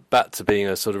 back to being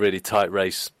a sort of really tight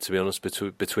race, to be honest,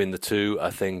 between the two. I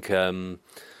think, I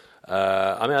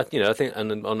think,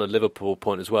 and on a Liverpool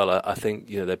point as well, I think,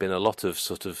 there've been a lot of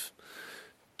sort of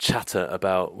chatter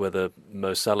about whether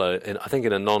Mo Salah, I think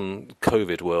in a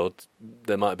non-COVID world,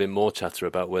 there might have been more chatter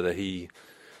about whether he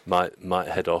might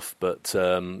head off, but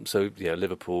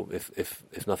Liverpool,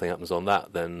 if nothing happens on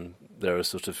that, then there are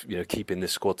sort of keeping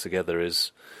this squad together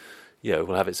is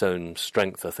will have its own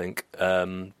strength, I think.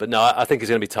 But no, I think it's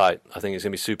going to be tight. I think it's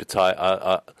going to be super tight.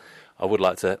 I would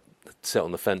like to sit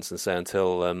on the fence and say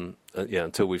until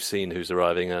we've seen who's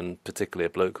arriving, and particularly a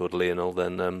bloke called Lionel,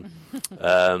 then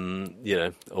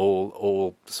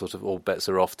all bets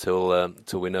are off till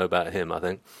we know about him, I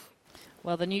think.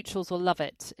 Well, the neutrals will love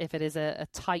it if it is a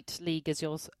tight league as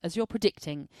you're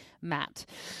predicting, Matt.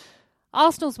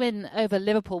 Arsenal's win over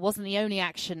Liverpool wasn't the only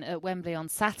action at Wembley on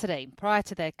Saturday. Prior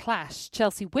to their clash,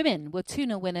 Chelsea women were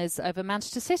 2-0 winners over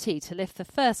Manchester City to lift the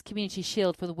first Community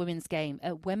Shield for the women's game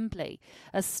at Wembley.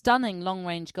 A stunning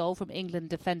long-range goal from England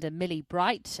defender Millie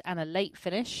Bright and a late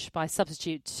finish by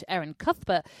substitute Erin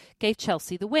Cuthbert gave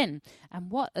Chelsea the win.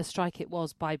 And what a strike it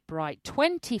was by Bright,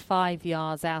 25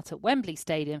 yards out at Wembley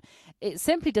Stadium. It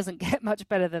simply doesn't get much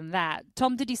better than that.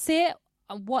 Tom, did you see it?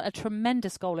 And what a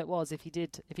tremendous goal it was if you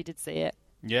did see it.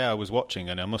 Yeah, I was watching,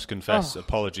 and I must confess,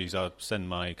 apologies. I'll send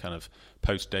my kind of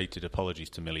post-dated apologies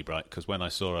to Millie Bright, because when I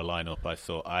saw her line-up, I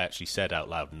actually said out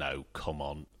loud, no, come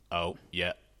on. Oh,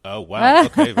 yeah. Oh, wow.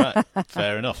 Okay, right.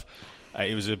 Fair enough.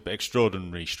 It was an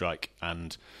extraordinary strike,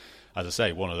 and as I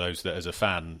say, one of those that as a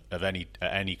fan of any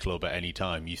club at any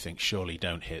time, you think, surely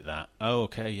don't hit that. Oh,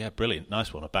 okay, yeah, brilliant,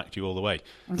 nice one. I backed you all the way.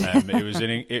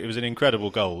 It was an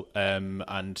incredible goal,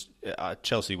 and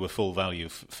Chelsea were full value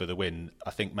for the win.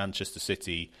 I think Manchester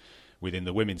City, within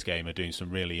the women's game, are doing some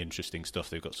really interesting stuff.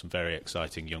 They've got some very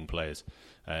exciting young players,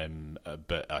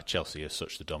 but Chelsea is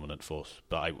such the dominant force.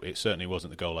 But it certainly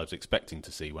wasn't the goal I was expecting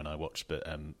to see when I watched. But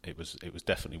it was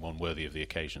definitely one worthy of the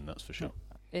occasion. That's for sure.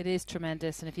 It is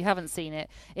tremendous, and if you haven't seen it,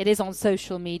 it is on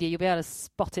social media. You'll be able to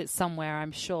spot it somewhere,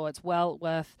 I'm sure. It's well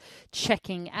worth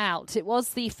checking out. It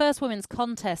was the first women's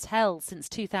contest held since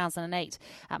 2008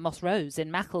 at Moss Rose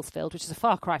in Macclesfield, which is a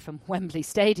far cry from Wembley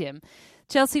Stadium.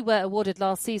 Chelsea were awarded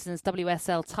last season's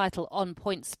WSL title on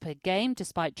points per game,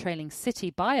 despite trailing City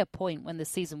by a point when the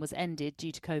season was ended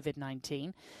due to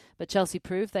COVID-19. But Chelsea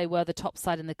proved they were the top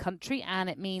side in the country, and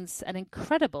it means an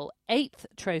incredible 8th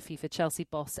trophy for Chelsea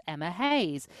boss Emma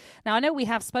Hayes. Now, I know we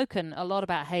have spoken a lot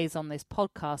about Hayes on this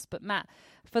podcast, but Matt,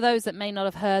 for those that may not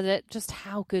have heard it, just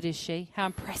how good is she? How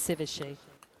impressive is she?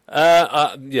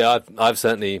 I've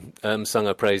certainly sung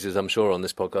her praises, I'm sure, on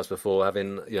this podcast before,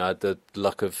 having had the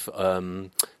luck of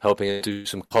helping her do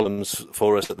some columns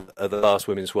for us at the last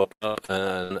Women's World Cup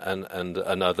and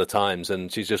other times.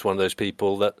 And she's just one of those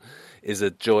people that is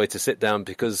a joy to sit down,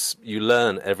 because you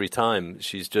learn every time.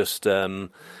 She's just very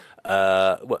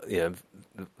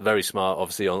smart,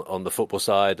 obviously, on the football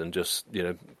side, and just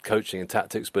coaching and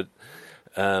tactics, but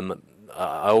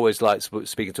I always like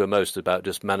speaking to her most about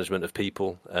just management of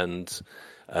people, and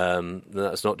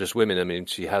that's not just women. I mean,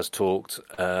 she has talked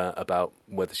about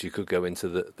whether she could go into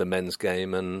the men's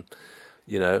game, and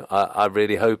I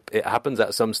really hope it happens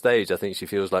at some stage. I think she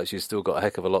feels like she's still got a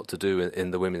heck of a lot to do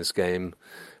in the women's game.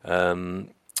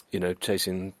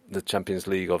 Chasing the Champions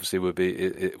League obviously would be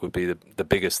the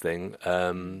biggest thing,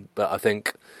 but I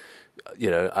think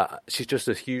she's just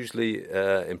a hugely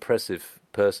impressive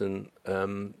person.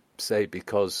 say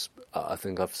because I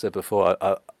think I've said before,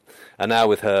 and now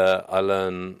with her, I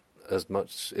learn as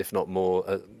much, if not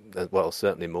more, well,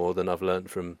 certainly more than I've learned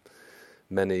from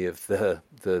many of the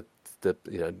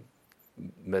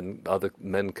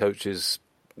men coaches,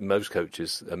 most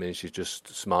coaches. I mean, she's just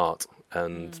smart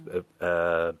and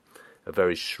a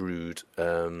very shrewd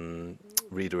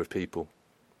reader of people.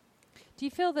 Do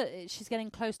you feel that she's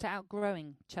getting close to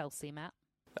outgrowing Chelsea, Matt?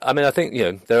 I mean, I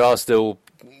think there are still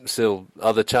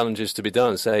other challenges to be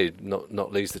done. Say,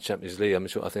 not least the Champions League. I'm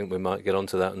sure. I think we might get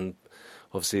onto that, and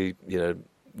obviously, the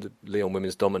Lyon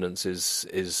women's dominance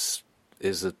is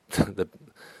the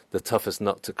toughest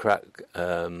nut to crack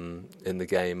in the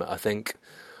game. I think.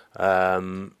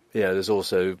 There's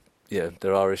also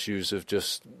there are issues of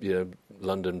just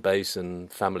London base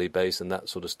and family base and that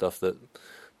sort of stuff that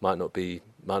might not be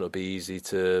easy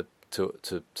to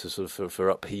sort of for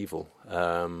upheaval.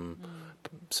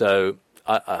 So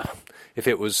if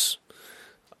it was,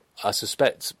 I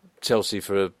suspect Chelsea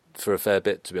for a fair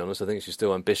bit, to be honest. I think she's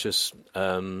still ambitious,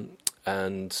 and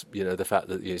the fact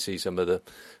that you see some of the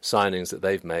signings that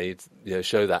they've made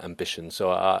show that ambition.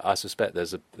 So I suspect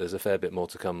there's a fair bit more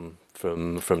to come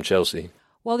from Chelsea.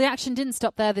 Well, the action didn't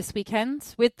stop there this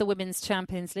weekend with the Women's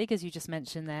Champions League, as you just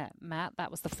mentioned there, Matt. That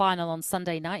was the final on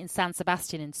Sunday night in San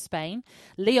Sebastian in Spain.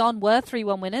 Lyon were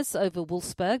 3-1 winners over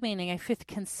Wolfsburg, meaning a 5th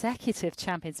consecutive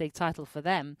Champions League title for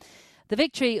them. The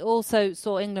victory also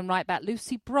saw England right back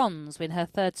Lucy Bronze win her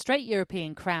 3rd straight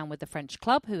European crown with the French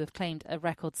club, who have claimed a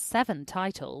record 7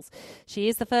 titles. She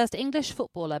is the first English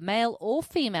footballer, male or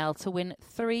female, to win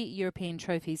 3 European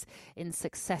trophies in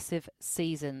successive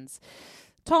seasons.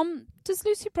 Tom, does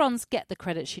Lucy Bronze get the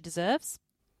credit she deserves?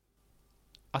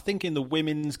 I think in the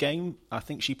women's game, I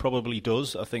think she probably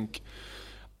does. I think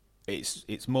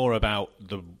it's more about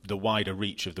the wider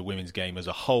reach of the women's game as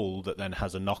a whole that then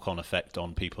has a knock-on effect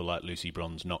on people like Lucy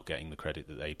Bronze not getting the credit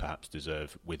that they perhaps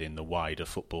deserve within the wider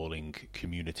footballing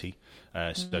community,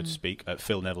 so to speak.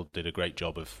 Phil Neville did a great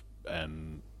job of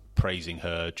praising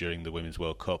her during the Women's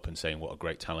World Cup and saying what a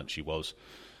great talent she was.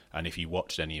 And if you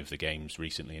watched any of the games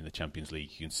recently in the Champions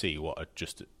League, you can see what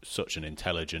just such an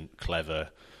intelligent, clever,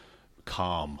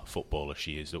 calm footballer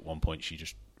she is. At one point, she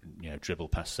just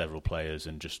dribbled past several players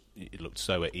and just it looked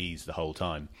so at ease the whole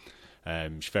time.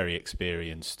 She's very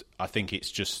experienced. I think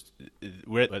it's just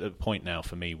we're at a point now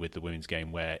for me with the women's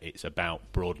game where it's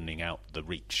about broadening out the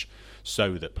reach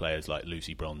so that players like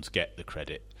Lucy Bronze get the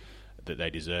credit that they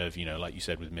deserve. Like you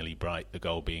said with Millie Bright, the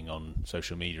goal being on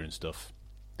social media and stuff.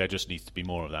 There just needs to be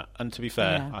more of that. And to be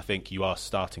fair, I think you are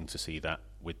starting to see that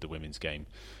with the women's game.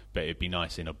 But it'd be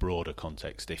nice in a broader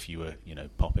context if you were,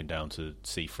 popping down to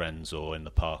see friends or in the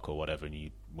park or whatever, and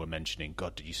you were mentioning,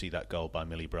 God, did you see that goal by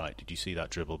Millie Bright? Did you see that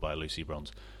dribble by Lucy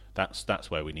Bronze? That's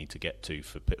where we need to get to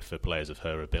for players of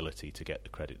her ability to get the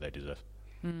credit they deserve.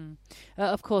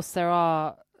 Of course, there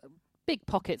are big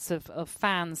pockets of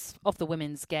fans of the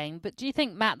women's game, but do you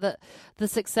think, Matt, that the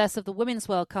success of the Women's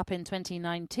World Cup in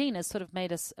 2019 has sort of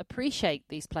made us appreciate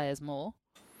these players more?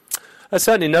 I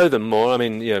certainly know them more. I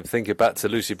mean, thinking back to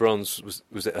Lucy Bronze,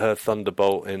 was it her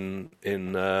thunderbolt in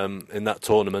that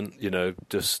tournament?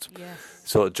 Just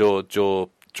sort of jaw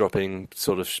dropping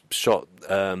sort of shot,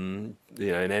 in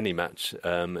any match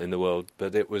in the world.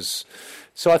 But it was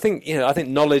so. I think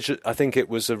knowledge. I think it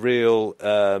was a real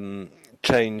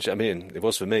change. I mean, it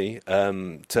was for me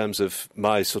in terms of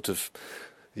my sort of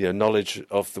knowledge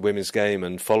of the women's game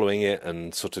and following it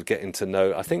and sort of getting to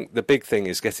know. I think the big thing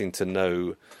is getting to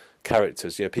know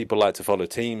characters. People like to follow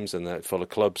teams and they follow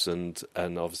clubs and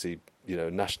obviously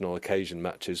national occasion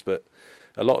matches, but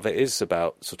a lot of it is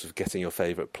about sort of getting your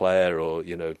favourite player or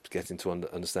getting to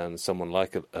understand someone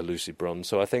like a Lucy Bronze.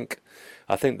 So I think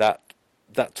that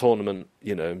tournament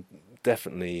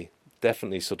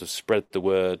definitely sort of spread the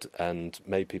word and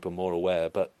made people more aware.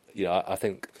 But I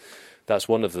think that's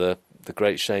one of the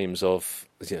great shames of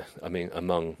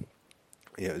among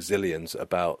zillions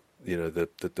about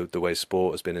the way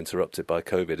sport has been interrupted by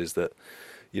COVID is that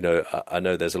I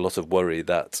know there's a lot of worry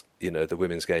that the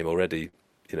women's game already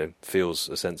feels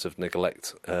a sense of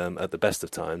neglect at the best of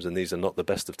times, and these are not the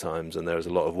best of times, and there is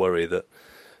a lot of worry that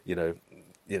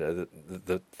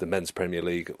the men's Premier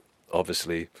League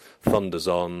obviously thunders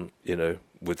on,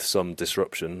 with some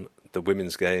disruption. The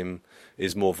women's game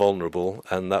is more vulnerable,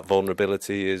 and that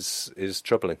vulnerability is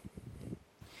troubling.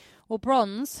 Well,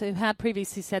 Bronze, who had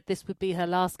previously said this would be her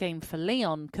last game for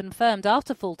Lyon, confirmed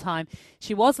after full-time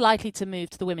she was likely to move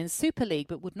to the Women's Super League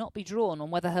but would not be drawn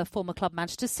on whether her former club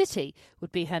Manchester City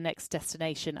would be her next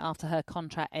destination after her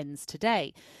contract ends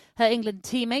today. Her England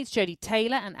teammates Jodie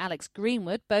Taylor and Alex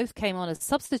Greenwood both came on as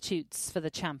substitutes for the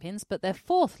champions, but their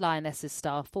fourth Lionesses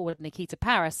star, forward Nikita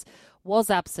Parris, was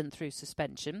absent through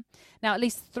suspension. Now, at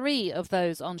least 3 of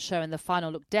those on show in the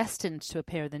final look destined to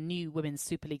appear in the new Women's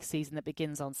Super League season that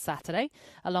begins on Saturday.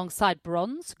 Alongside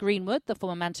Bronze, Greenwood, the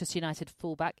former Manchester United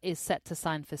fullback, is set to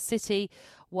sign for City,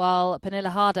 while Pernille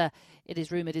Harder, it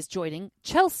is rumoured, is joining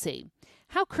Chelsea.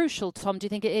 How crucial, Tom, do you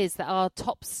think it is that our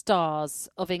top stars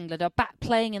of England are back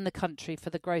playing in the country for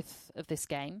the growth of this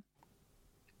game?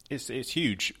 It's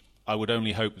huge. I would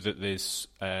only hope that there's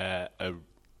a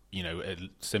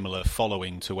similar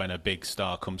following to when a big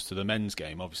star comes to the men's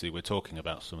game. Obviously, we're talking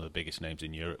about some of the biggest names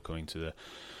in Europe going to the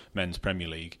men's Premier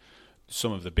League.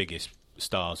 Some of the biggest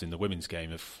stars in the women's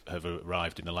game have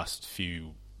arrived in the last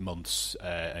few months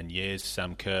and years.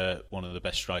 Sam Kerr, one of the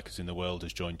best strikers in the world,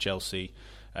 has joined Chelsea.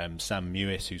 Sam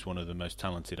Mewis, who's one of the most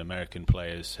talented American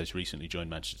players, has recently joined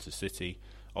Manchester City.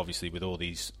 Obviously, with all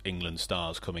these England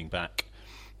stars coming back,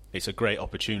 it's a great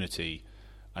opportunity.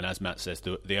 And as Matt says,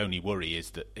 the only worry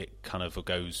is that it kind of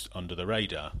goes under the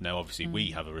radar. Now, obviously,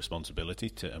 we have a responsibility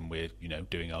and we're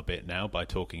doing our bit now by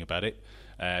talking about it.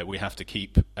 We have to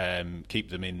keep them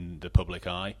in the public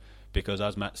eye because,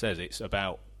 as Matt says, it's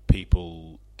about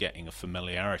people getting a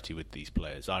familiarity with these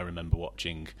players. I remember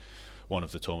watching one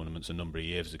of the tournaments a number of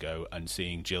years ago and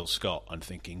seeing Jill Scott and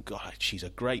thinking, God, she's a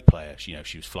great player. She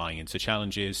was flying into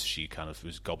challenges. She kind of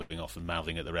was gobbling off and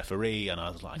mouthing at the referee, and I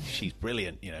was like, she's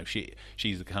brilliant.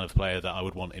 She's the kind of player that I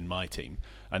would want in my team,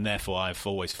 and therefore I've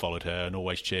always followed her and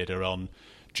always cheered her on,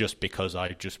 just because I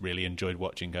just really enjoyed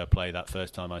watching her play that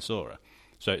first time I saw her.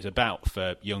 So it's about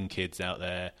for young kids out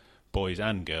there, boys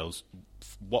and girls,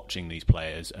 watching these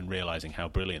players and realising how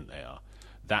brilliant they are.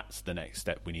 That's the next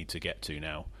step we need to get to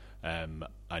now. And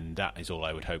that is all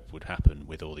I would hope would happen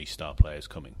with all these star players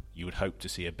coming. You would hope to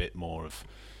see a bit more of,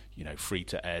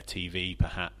 free-to-air TV,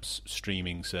 perhaps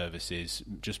streaming services,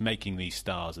 just making these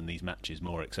stars and these matches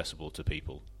more accessible to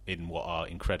people in what are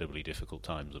incredibly difficult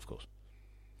times, of course.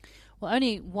 Well,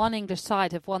 only one English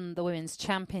side have won the Women's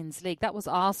Champions League. That was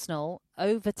Arsenal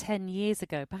over 10 years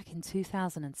ago, back in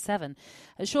 2007.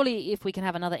 Surely if we can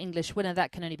have another English winner,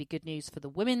 that can only be good news for the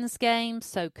women's game.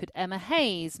 So could Emma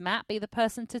Hayes, Matt, be the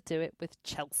person to do it with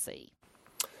Chelsea?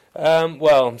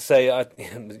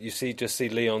 You see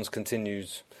Lyon's continued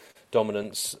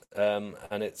dominance, and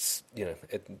it's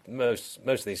most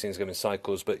of these things go in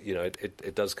cycles, but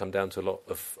it does come down to a lot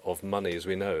of money, as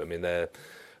we know. I mean,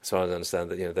 as far as I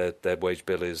understand that their wage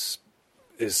bill is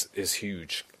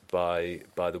huge by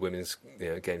the women's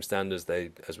game standards.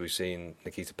 They, as we've seen,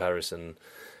 Nikita Parris and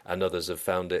others have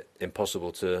found it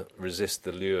impossible to resist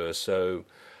the lure. So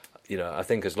I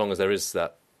think as long as there is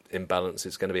that imbalance,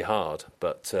 it's going to be hard.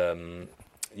 But I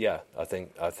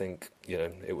think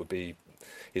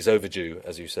it's overdue,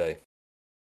 as you say.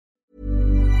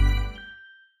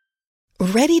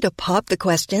 Ready to pop the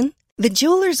question? The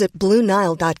jewelers at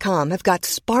BlueNile.com have got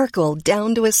sparkle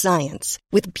down to a science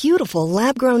with beautiful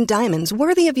lab-grown diamonds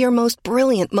worthy of your most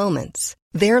brilliant moments.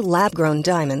 Their lab-grown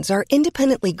diamonds are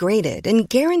independently graded and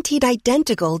guaranteed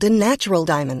identical to natural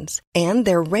diamonds, and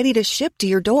they're ready to ship to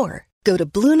your door. Go to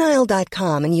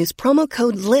BlueNile.com and use promo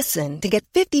code LISTEN to get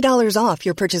 $50 off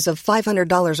your purchase of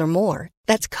 $500 or more.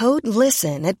 That's code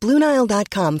LISTEN at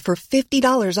BlueNile.com for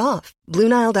 $50 off.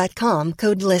 BlueNile.com,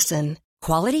 code LISTEN.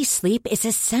 Quality sleep is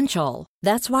essential.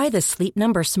 That's why the Sleep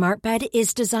Number Smart Bed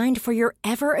is designed for your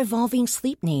ever-evolving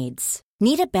sleep needs.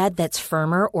 Need a bed that's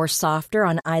firmer or softer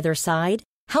on either side?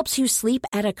 Helps you sleep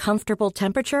at a comfortable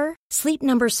temperature? Sleep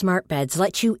Number Smart Beds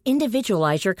let you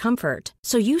individualize your comfort,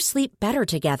 so you sleep better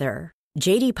together.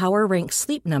 J.D. Power ranks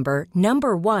Sleep Number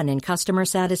number 1 in customer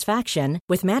satisfaction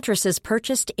with mattresses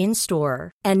purchased in-store.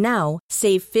 And now,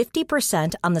 save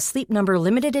 50% on the Sleep Number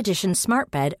Limited Edition Smart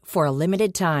Bed for a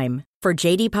limited time. For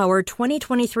J.D. Power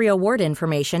 2023 award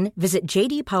information, visit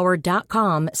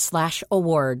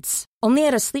jdpower.com/awards. Only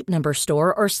at a Sleep Number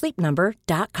store or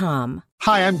sleepnumber.com.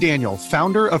 Hi, I'm Daniel,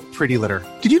 founder of Pretty Litter.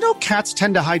 Did you know cats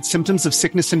tend to hide symptoms of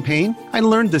sickness and pain? I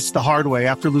learned this the hard way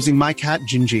after losing my cat,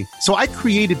 Gingy. So I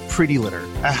created Pretty Litter,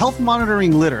 a health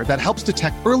monitoring litter that helps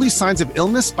detect early signs of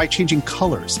illness by changing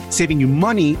colors, saving you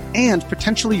money and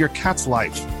potentially your cat's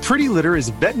life. Pretty Litter is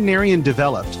veterinarian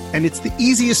developed, and it's the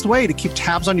easiest way to keep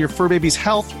tabs on your fur baby's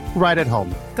health right at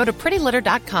home. Go to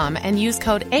prettylitter.com and use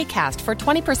code ACAST for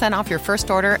 20% off your first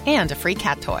order and a free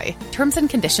cat toy. Terms and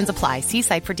conditions apply. See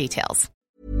site for details.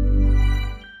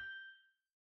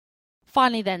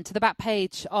 Finally then, to the back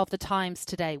page of the Times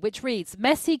today, which reads,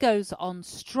 Messi goes on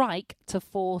strike to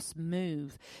force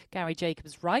move. Gary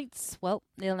Jacobs writes, well,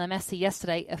 Lionel Messi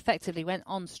yesterday effectively went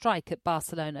on strike at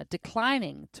Barcelona,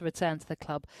 declining to return to the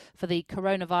club for the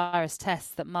coronavirus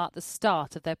tests that marked the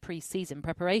start of their pre-season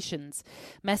preparations.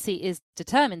 Messi is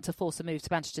determined to force a move to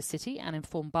Manchester City and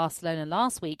informed Barcelona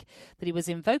last week that he was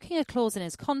invoking a clause in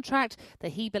his contract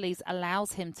that he believes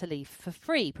allows him to leave for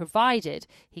free, provided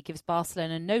he gives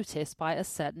Barcelona notice by a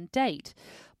certain date.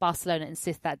 Barcelona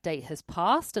insists that date has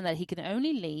passed and that he can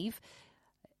only leave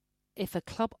if a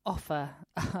club offer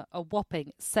a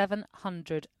whopping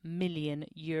 €700 million.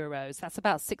 That's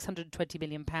about £620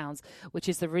 million, which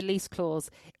is the release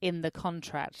clause in the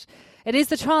contract. It is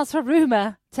the transfer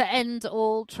rumour to end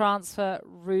all transfer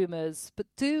rumours. But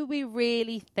do we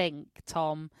really think,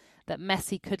 Tom, that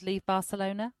Messi could leave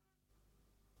Barcelona?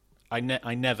 I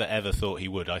never ever thought he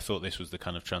would. I thought this was the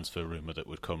kind of transfer rumour that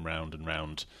would come round and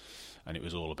round, and it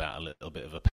was all about a little bit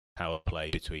of a power play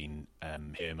between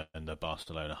him and the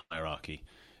Barcelona hierarchy.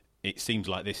 It seems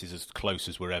like this is as close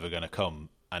as we're ever going to come,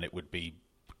 and it would be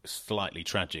slightly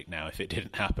tragic now if it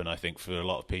didn't happen, I think, for a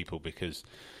lot of people, because,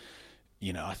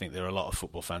 you know, I think there are a lot of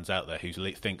football fans out there who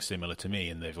think similar to me,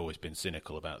 and they've always been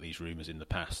cynical about these rumours in the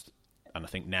past. And I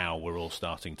think now we're all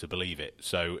starting to believe it.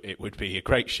 So it would be a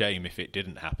great shame if it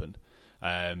didn't happen.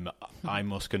 I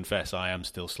must confess I am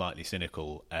still slightly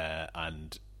cynical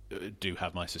and do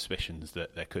have my suspicions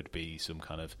that there could be some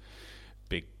kind of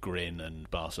big grin and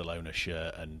Barcelona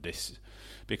shirt and this.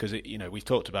 Because, we've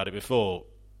talked about it before.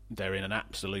 They're in an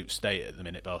absolute state at the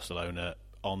minute, Barcelona,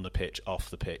 on the pitch, off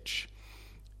the pitch.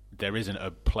 There isn't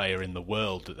a player in the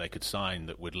world that they could sign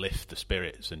that would lift the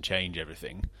spirits and change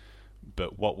everything.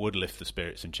 But what would lift the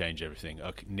spirits and change everything?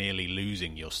 Nearly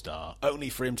losing your star, only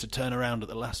for him to turn around at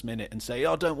the last minute and say,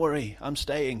 "Oh, don't worry, I'm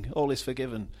staying. All is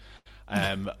forgiven."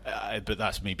 But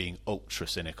that's me being ultra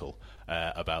cynical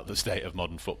about the state of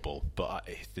modern football. But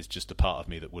there's just a part of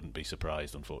me that wouldn't be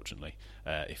surprised, unfortunately,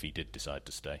 if he did decide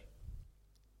to stay.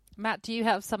 Matt, do you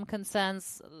have some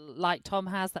concerns, like Tom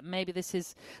has, that maybe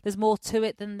there's more to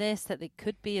it than this, that it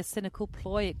could be a cynical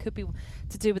ploy, it could be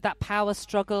to do with that power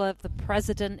struggle of the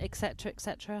president, etc.,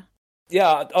 etc.? Yeah,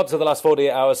 up to the last 48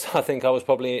 hours, I think I was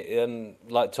probably,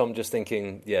 like Tom, just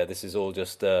thinking, yeah, this is all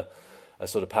just a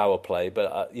sort of power play.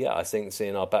 But I think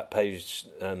seeing our back page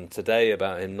today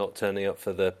about him not turning up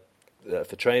for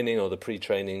training or the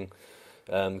pre-training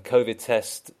COVID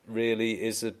test really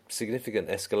is a significant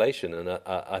escalation, and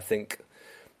I think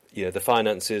the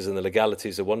finances and the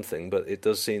legalities are one thing, but it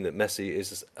does seem that Messi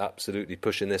is absolutely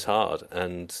pushing this hard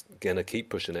and going to keep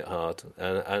pushing it hard,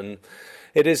 and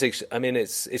it is. I mean,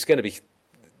 it's going to be,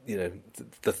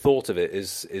 the thought of it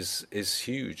is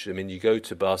huge. I mean, you go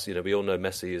to Barcelona. We all know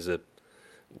Messi is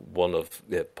one of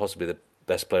possibly the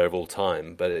best player of all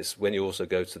time, but it's when you also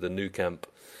go to the Nou Camp.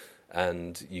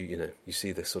 And you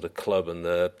see the sort of club and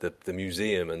the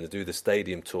museum and do the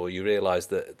stadium tour, you realise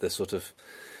that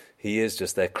he is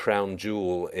just their crown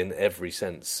jewel in every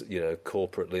sense,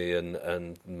 corporately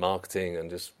and marketing, and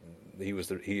just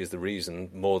he is the reason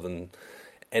more than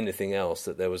anything else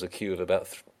that there was a queue of about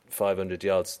 500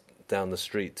 yards down the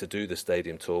street to do the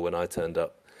stadium tour when I turned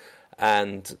up,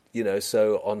 and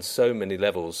so on so many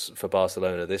levels for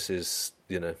Barcelona, this is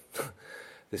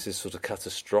This is sort of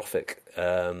catastrophic.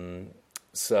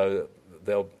 So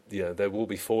they will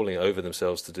be falling over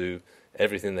themselves to do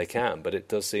everything they can. But it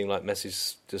does seem like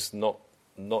Messi's just not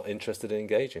interested in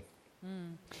engaging.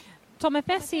 Tom, if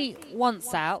Messi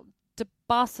wants out, do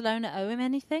Barcelona owe him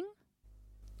anything?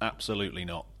 Absolutely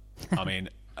not. I mean,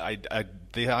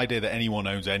 the idea that anyone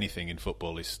owns anything in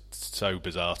football is so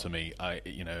bizarre to me.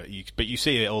 But you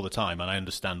see it all the time, and I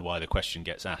understand why the question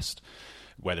gets asked.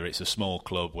 Whether it's a small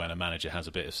club when a manager has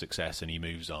a bit of success and he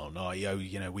moves on,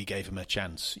 we gave him a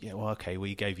chance. Yeah, well, okay,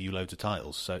 we gave you loads of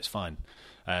titles, so it's fine.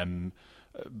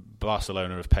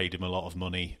 Barcelona have paid him a lot of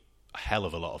money, a hell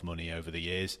of a lot of money over the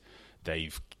years.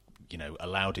 They've,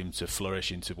 allowed him to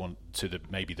flourish into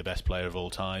maybe the best player of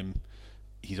all time.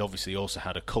 He's obviously also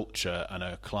had a culture and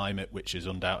a climate which has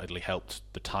undoubtedly helped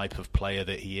the type of player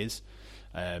that he is.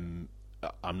 I'm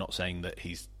not saying that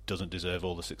he doesn't deserve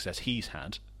all the success he's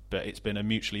had, but it's been a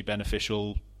mutually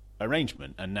beneficial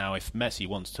arrangement. And now if Messi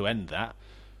wants to end that,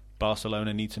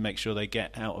 Barcelona need to make sure they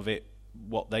get out of it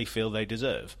what they feel they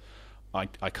deserve.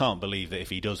 I can't believe that if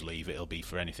he does leave, it'll be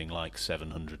for anything like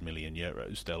 €700 million.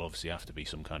 There'll obviously have to be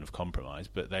some kind of compromise,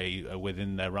 but they are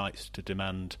within their rights to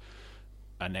demand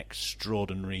an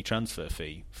extraordinary transfer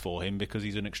fee for him because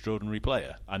he's an extraordinary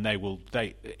player. And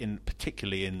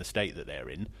particularly in the state that they're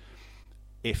in,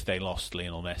 if they lost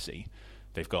Lionel Messi,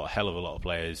 They've got a hell of a lot of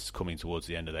players coming towards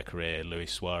the end of their career.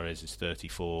 Luis Suarez is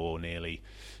 34 nearly.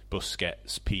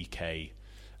 Busquets, Piqué.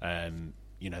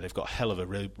 They've got a hell of a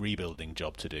rebuilding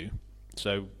job to do.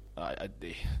 So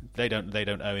they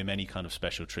don't owe him any kind of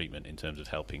special treatment in terms of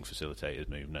helping facilitate his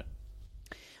move, no.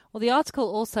 Well, the article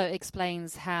also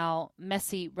explains how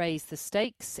Messi raised the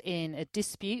stakes in a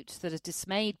dispute that has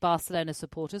dismayed Barcelona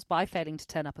supporters by failing to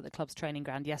turn up at the club's training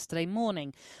ground yesterday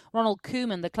morning. Ronald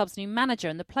Koeman, the club's new manager,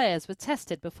 and the players were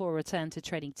tested before a return to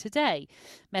training today.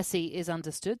 Messi is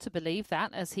understood to believe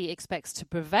that, as he expects to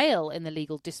prevail in the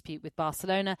legal dispute with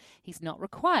Barcelona, he's not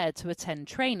required to attend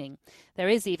training. There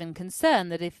is even concern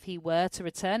that if he were to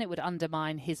return, it would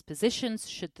undermine his positions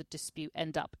should the dispute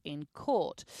end up in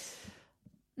court.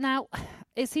 Now,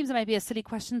 it seems maybe a silly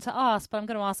question to ask, but I'm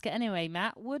going to ask it anyway,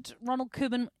 Matt. Would Ronald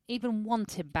Koeman even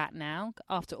want him back now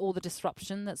after all the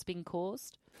disruption that's been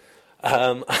caused?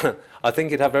 I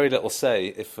think he'd have very little say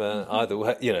if either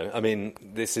way.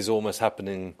 This is almost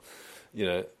happening,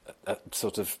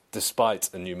 sort of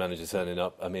despite a new manager turning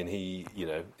up. I mean, he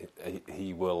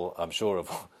will, I'm sure,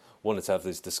 have wanted to have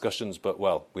these discussions, but,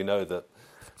 well, we know that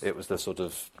it was the sort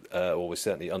of, or we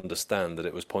certainly understand that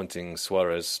it was pointing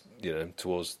Suarez,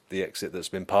 towards the exit that's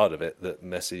been part of it, that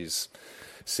Messi's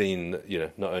seen,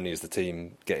 not only is the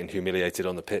team getting humiliated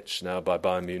on the pitch now by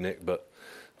Bayern Munich, but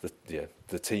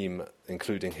the team,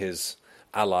 including his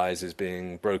allies, is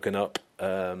being broken up,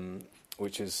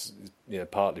 which is,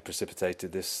 partly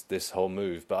precipitated this whole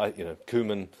move. But,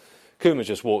 Koeman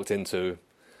just walked into,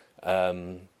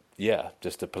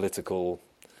 just a political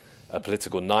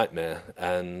nightmare,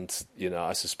 and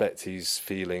I suspect he's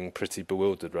feeling pretty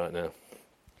bewildered right now.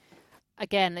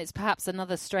 Again, it's perhaps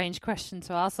another strange question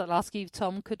to ask. I'll ask you,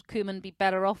 Tom, could Koeman be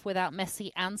better off without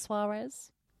Messi and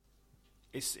Suarez?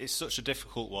 It's such a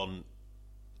difficult one.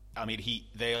 I mean,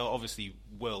 they are obviously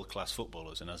world-class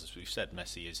footballers, and as we've said,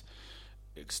 Messi is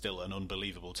still an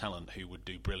unbelievable talent who would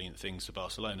do brilliant things for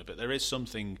Barcelona. But there is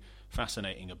something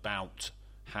fascinating about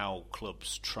how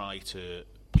clubs try to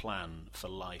plan for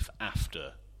life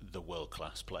after the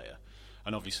world-class player.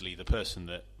 And obviously the person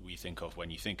that we think of when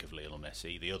you think of Lionel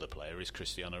Messi, the other player, is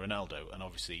Cristiano Ronaldo. And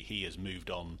obviously he has moved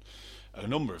on a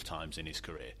number of times in his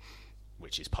career,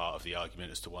 which is part of the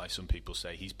argument as to why some people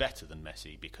say he's better than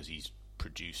Messi, because he's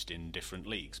produced in different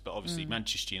leagues. But obviously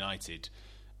Manchester United,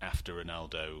 after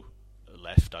Ronaldo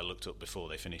left, I looked up before,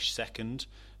 they finished second.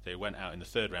 They went out in the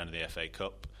third round of the FA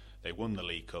Cup. They won the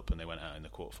League Cup and they went out in the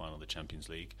quarter-final of the Champions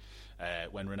League.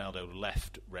 When Ronaldo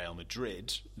left Real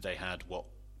Madrid, they had what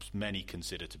many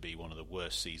consider to be one of the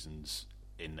worst seasons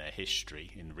in their history,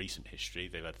 in recent history.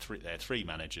 They had three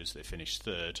managers. They finished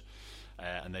third,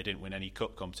 and they didn't win any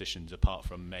cup competitions apart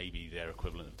from maybe their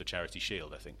equivalent of the Charity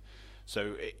Shield, I think.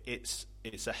 So it's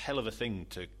a hell of a thing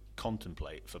to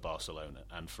contemplate for Barcelona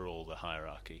and for all the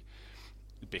hierarchy,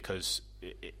 because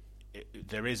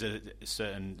there is a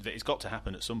certain, it's got to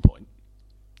happen at some point,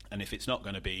 and if it's not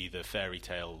going to be the fairy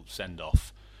tale send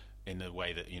off in the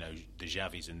way that the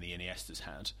Xavis and the Iniestas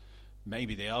had,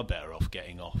 maybe they are better off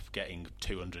getting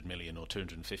 200 million or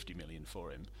 250 million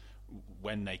for him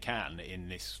when they can, in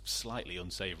this slightly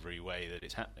unsavoury way that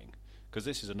it's happening. Because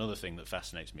this is another thing that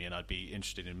fascinates me, and I'd be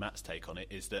interested in Matt's take on it,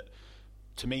 is that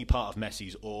to me part of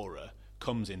Messi's aura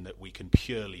comes in that we can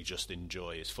purely just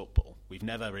enjoy his football. We've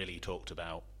never really talked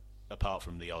about, apart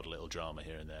from the odd little drama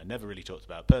here and there, never really talked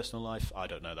about personal life. I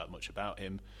don't know that much about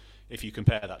him. If you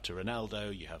compare that to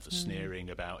Ronaldo, you have the sneering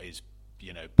about his,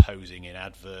 posing in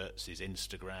adverts, his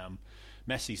Instagram.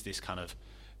 Messi's this kind of,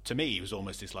 to me, he was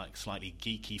almost this like slightly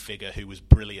geeky figure who was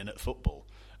brilliant at football,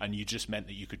 and you just meant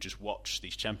that you could just watch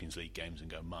these Champions League games and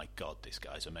go, my God, this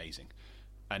guy's amazing.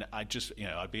 And I just,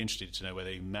 I'd be interested to know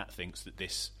whether Matt thinks that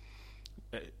this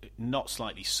not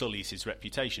slightly sullies his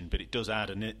reputation, but it does add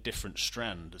a different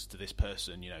strand as to this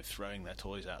person, throwing their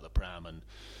toys out of the pram and,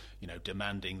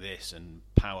 demanding this, and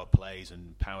power plays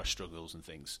and power struggles and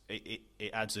things.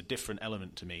 It adds a different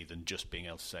element to me than just being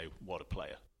able to say, what a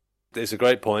player. It's a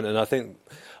great point, and I think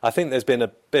there's been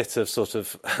a bit of sort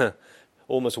of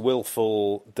almost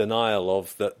willful denial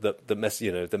of that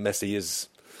Messi, the Messi is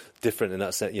different in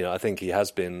that sense. I think he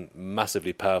has been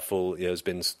massively powerful. Has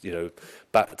been,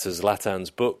 back to Zlatan's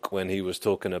book when he was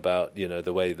talking about,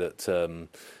 the way that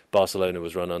Barcelona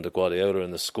was run under Guardiola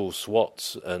and the school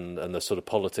SWATs and the sort of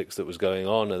politics that was going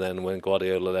on. And then when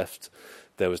Guardiola left,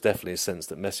 there was definitely a sense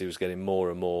that Messi was getting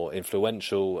more and more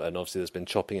influential. And obviously there's been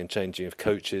chopping and changing of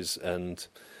coaches, and,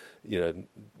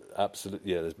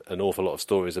 absolutely, there's an awful lot of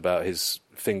stories about his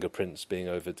fingerprints being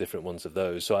over different ones of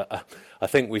those. So I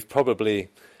think we've probably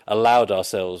allowed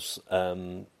ourselves,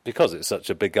 because it's such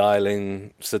a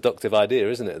beguiling, seductive idea,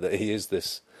 isn't it, that he is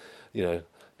this,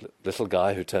 little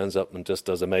guy who turns up and just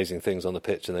does amazing things on the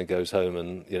pitch and then goes home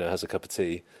and has a cup of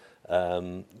tea.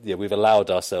 We've allowed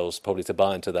ourselves probably to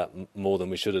buy into that more than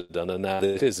we should have done, and now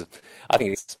it is. I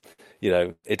think it's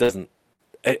it doesn't.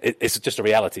 It's just a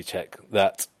reality check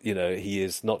that he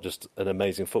is not just an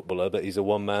amazing footballer, but he's a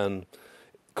one-man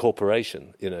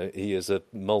corporation. He is a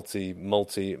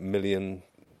multi-million,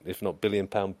 if not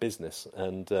billion-pound business,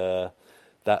 and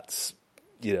that's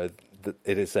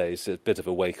it's a bit of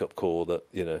a wake-up call that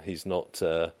he's not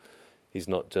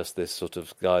just this sort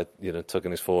of guy tugging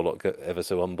his forelock, ever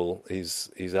so humble. He's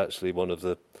actually one of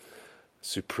the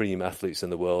supreme athletes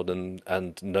in the world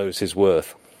and knows his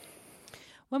worth.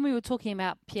 When we were talking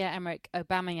about Pierre-Emerick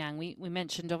Aubameyang, we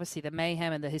mentioned obviously the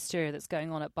mayhem and the hysteria that's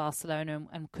going on at Barcelona,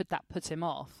 and could that put him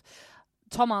off?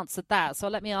 Tom answered that, so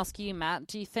let me ask you, Matt,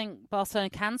 do you think Barcelona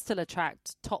can still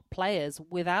attract top players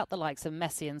without the likes of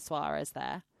Messi and Suarez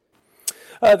there?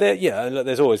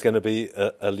 There's always going to be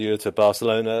a lure to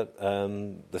Barcelona,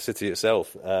 the city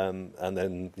itself, and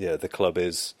then the club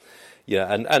is,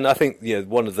 and I think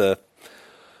one of the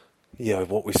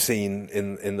what we've seen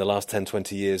in the last 10,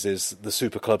 20 years is the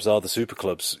super clubs are the super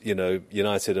clubs.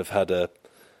 United have had a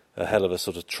hell of a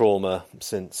sort of trauma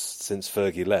since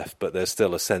Fergie left, but there's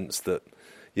still a sense that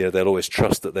they'll always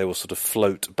trust that they will sort of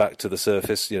float back to the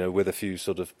surface, with a few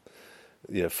sort of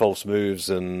false moves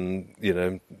and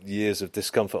years of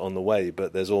discomfort on the way.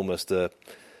 But there's almost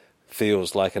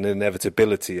feels like an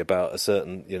inevitability about a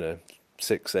certain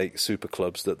 6-8 super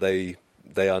clubs that they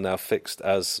are now fixed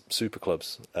as super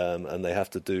clubs, and they have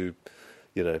to do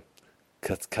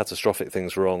catastrophic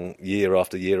things wrong year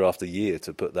after year after year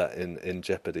to put that in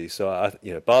jeopardy. So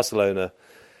Barcelona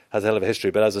has a hell of a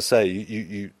history, but as I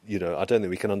say, I don't think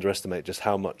we can underestimate just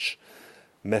how much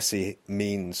Messi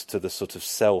means to the sort of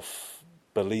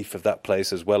self-belief of that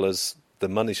place as well as the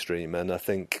money stream. And I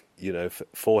think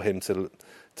for him to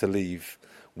leave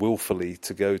willfully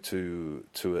to go to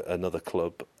another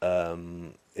club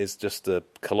is just a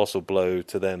colossal blow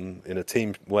to them in a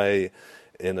team way,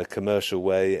 in a commercial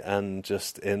way, and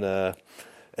just in a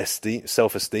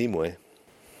self-esteem way.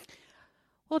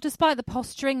 Well, despite the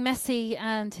posturing, Messi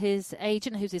and his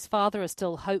agent, who's his father, are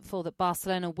still hopeful that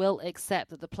Barcelona will accept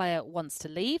that the player wants to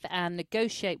leave and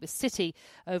negotiate with City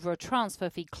over a transfer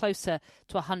fee closer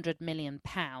to £100 million.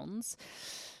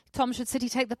 Tom, should City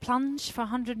take the plunge for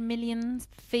 £100 million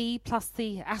fee plus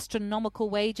the astronomical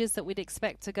wages that we'd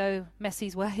expect to go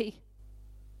Messi's way?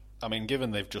 I mean,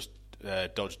 given they've just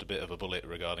dodged a bit of a bullet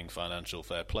regarding financial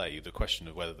fair play, the question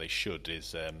of whether they should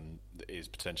is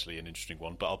potentially an interesting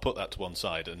one. But I'll put that to one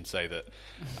side and say that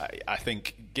I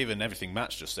think, given everything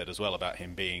Matt's just said as well about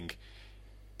him being,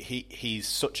 he's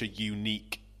such a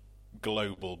unique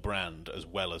global brand as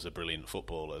well as a brilliant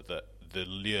footballer, that the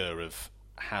lure of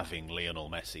having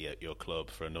Lionel Messi at your club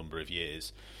for a number of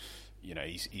years,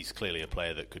 he's clearly a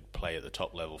player that could play at the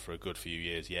top level for a good few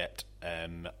years yet.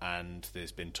 And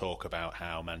there's been talk about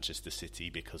how Manchester City,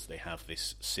 because they have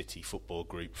this City Football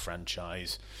Group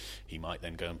franchise, he might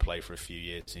then go and play for a few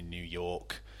years in New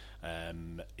York,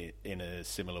 in a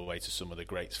similar way to some of the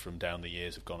greats from down the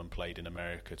years have gone and played in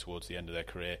America towards the end of their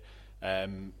career.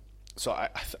 So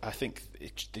I think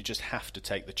they just have to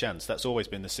take the chance. That's always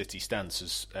been the City stance,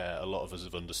 as a lot of us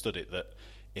have understood it, that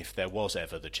if there was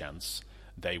ever the chance,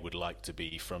 they would like to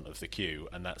be front of the queue,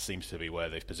 and that seems to be where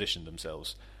they've positioned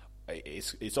themselves.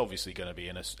 It's obviously going to be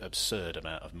an absurd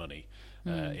amount of money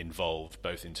involved,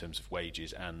 both in terms of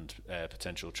wages and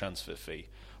potential transfer fee.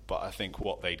 But I think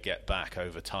what they'd get back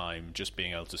over time, just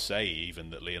being able to say even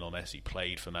that Lionel Messi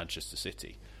played for Manchester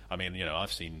City. I mean,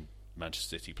 I've seen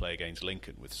Manchester City play against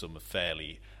Lincoln with some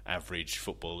fairly average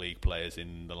Football League players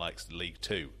in the likes of League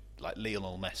Two, like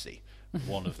Lionel Messi,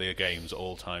 one of their game's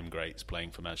all-time greats,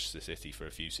 playing for Manchester City for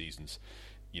a few seasons.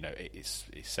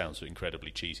 It sounds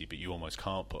incredibly cheesy, but you almost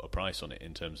can't put a price on it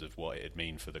in terms of what it'd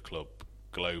mean for the club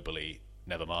globally,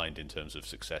 never mind in terms of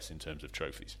success, in terms of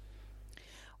trophies.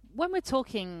 When we're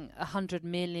talking 100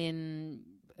 million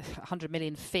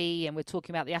fee, and we're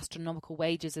talking about the astronomical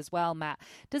wages as well, Matt,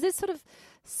 does it sort of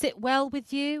sit well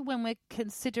with you when we're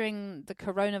considering the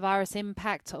coronavirus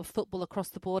impact of football across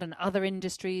the board and other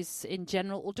industries in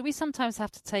general? Or do we sometimes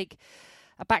have to take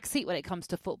a back seat when it comes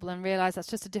to football and realise that's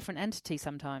just a different entity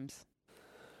sometimes?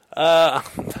 I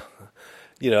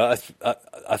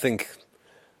think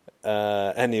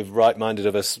any right-minded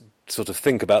of us sort of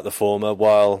think about the former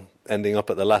while ending up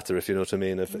at the latter, if you know what I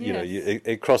mean. If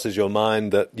it crosses your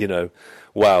mind that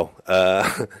wow,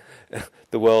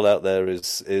 the world out there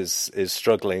is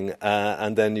struggling,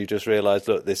 and then you just realise,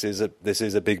 look, this is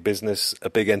a big business, a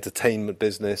big entertainment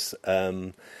business,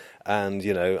 and And,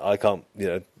 I can't,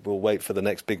 we'll wait for the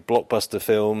next big blockbuster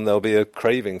film. There'll be a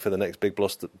craving for the next big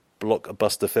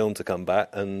blockbuster film to come back.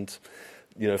 And,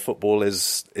 football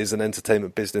is an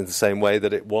entertainment business in the same way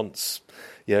that it wants,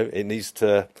 it needs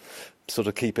to sort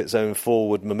of keep its own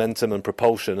forward momentum and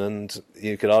propulsion. And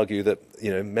you could argue that,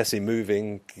 Messi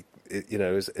moving,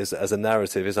 as a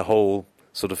narrative is a whole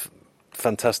sort of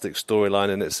fantastic storyline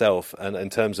in itself. And in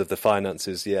terms of the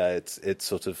finances, it's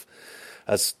sort of,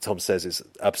 as Tom says, it's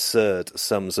absurd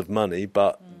sums of money,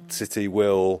 but City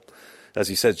will, as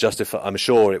you said, justify. I'm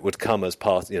sure it would come as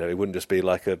part, it wouldn't just be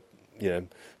like a, 2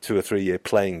 or 3 year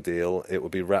playing deal. It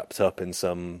would be wrapped up in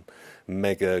some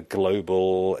mega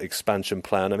global expansion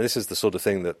plan. I mean, this is the sort of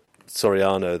thing that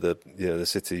Soriano, the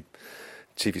City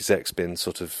chief exec's been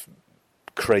sort of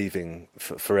craving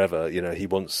forever. He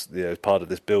wants, part of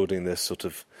this building this sort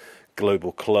of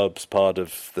global clubs, part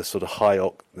of the sort of high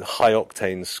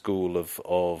octane school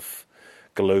of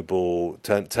global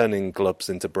turning clubs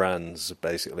into brands,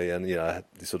 basically. And I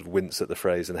sort of wince at the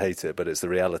phrase and hate it, but it's the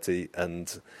reality.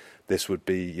 And this would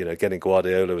be, getting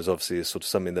Guardiola was obviously sort of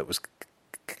something that was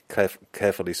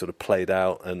carefully sort of played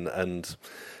out, and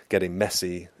getting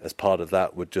Messi as part of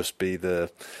that would just be the,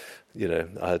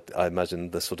 I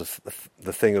imagine the sort of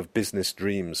the thing of business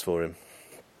dreams for him.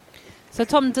 So,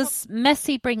 Tom, does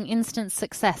Messi bring instant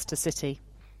success to City?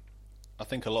 I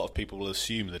think a lot of people will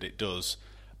assume that it does.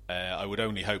 I would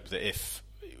only hope that if,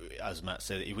 as Matt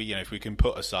said, if we can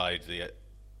put aside the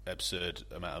absurd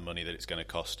amount of money that it's going to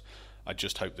cost, I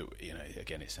just hope that,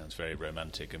 again, it sounds very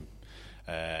romantic, and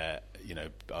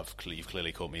you've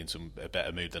clearly caught me in a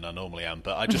better mood than I normally am.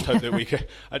 But I just hope that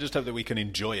we can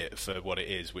enjoy it for what it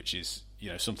is, which is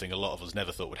something a lot of us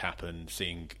never thought would happen.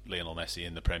 Seeing Lionel Messi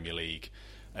in the Premier League.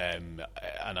 And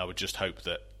I would just hope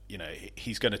that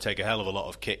he's going to take a hell of a lot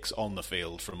of kicks on the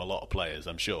field from a lot of players,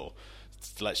 I'm sure.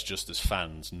 Let's just, as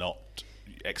fans, not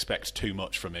expect too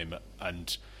much from him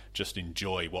and just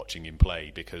enjoy watching him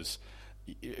play, because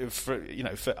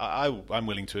I'm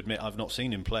willing to admit I've not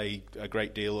seen him play a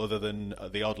great deal other than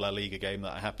the odd La Liga game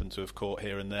that I happen to have caught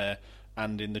here and there,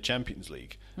 and in the Champions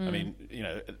League. I mean,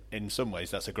 in some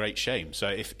ways that's a great shame. So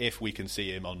if we can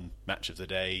see him on Match of the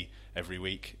Day every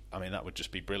week, I mean, that would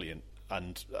just be brilliant.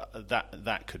 And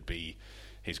that could be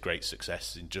his great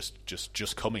success in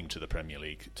just coming to the Premier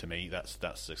League. To me,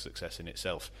 that's a success in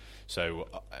itself. So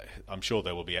I'm sure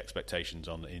there will be expectations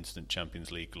on the instant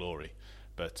Champions League glory,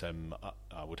 but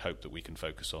I would hope that we can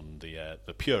focus on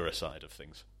the purer side of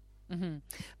things. Mm-hmm.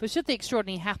 But should the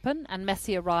extraordinary happen and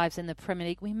Messi arrives in the Premier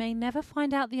League, we may never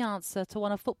find out the answer to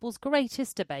one of football's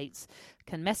greatest debates.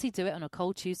 Can Messi do it on a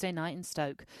cold Tuesday night in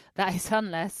Stoke? That is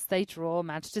unless they draw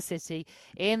Manchester City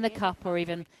in the Cup or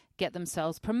even get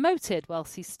themselves promoted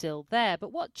whilst he's still there.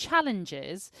 But what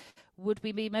challenges would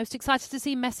we be most excited to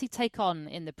see Messi take on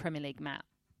in the Premier League, Matt?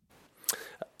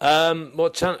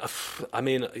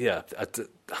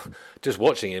 Just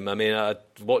watching him.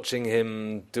 Watching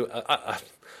him do.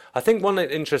 I think one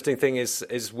interesting thing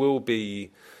will be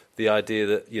the idea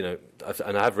that,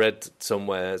 and I have read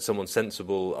somewhere someone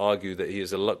sensible argue that he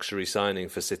is a luxury signing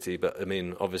for City. But I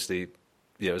mean, obviously,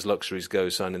 as luxuries go,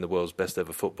 signing the world's best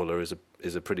ever footballer is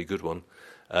a pretty good one.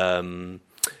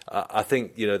 I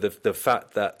think the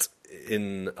fact that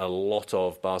in a lot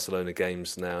of Barcelona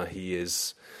games now he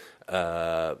is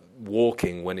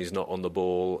walking when he's not on the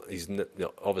ball. He's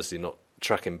obviously not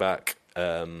tracking back.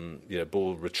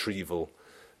 Ball retrieval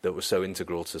that was so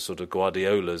integral to sort of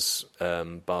Guardiola's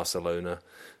Barcelona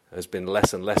has been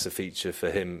less and less a feature for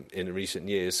him in recent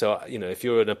years. So, if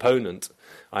you're an opponent,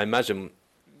 I imagine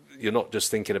you're not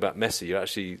just thinking about Messi, you're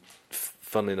actually,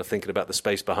 funnily enough, thinking about the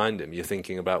space behind him. You're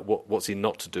thinking about what's he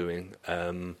not doing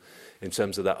in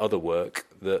terms of that other work,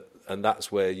 and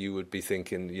that's where you would be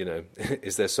thinking,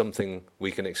 is there something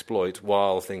we can exploit,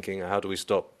 while thinking, how do we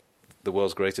stop the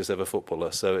world's greatest ever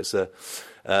footballer? So it's a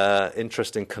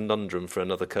interesting conundrum for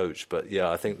another coach. But yeah,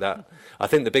 I think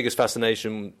the biggest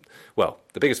fascination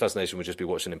would just be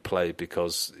watching him play,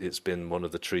 because it's been one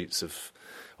of the treats of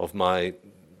my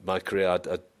career.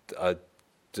 I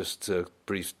just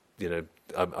brief,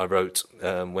 I wrote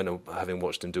when having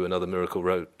watched him do Another Miracle,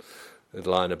 wrote a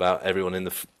line about everyone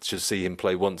should see him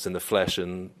play once in the flesh,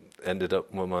 and ended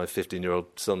up when my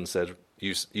 15-year-old son said,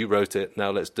 You wrote it,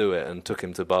 now let's do it, and took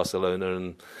him to Barcelona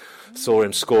and saw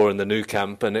him score in the Nou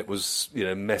Camp, and it was,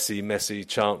 Messi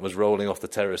chant was rolling off the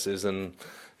terraces, and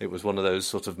it was one of those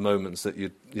sort of moments that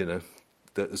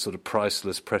the sort of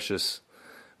priceless, precious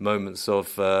moments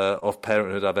of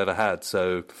parenthood I've ever had.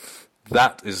 So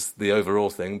that is the overall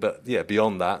thing. But yeah,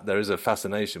 beyond that, there is a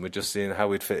fascination with just seeing how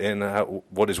we'd fit in,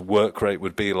 what his work rate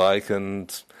would be like,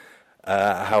 and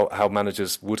how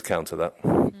managers would counter that.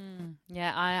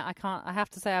 Yeah, I can't. I have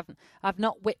to say, I've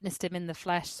not witnessed him in the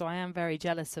flesh, so I am very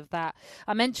jealous of that.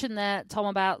 I mentioned there, Tom,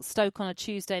 about Stoke on a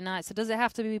Tuesday night. So does it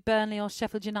have to be Burnley or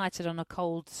Sheffield United on a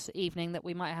cold evening that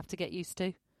we might have to get used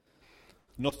to?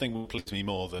 Nothing will please me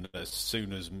more than as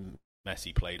soon as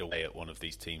Messi played away at one of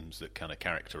these teams that kind of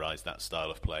characterised that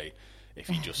style of play, if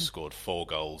he just scored 4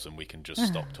 goals and we can just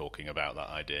stop talking about that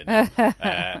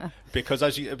idea. Because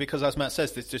as Matt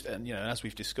says, this just, and as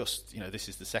we've discussed, this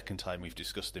is the second time we've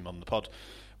discussed him on the pod.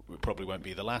 It probably won't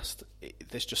be the last.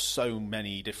 There's just so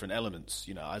many different elements.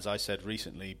 As I said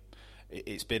recently,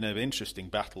 it's been an interesting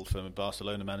battle for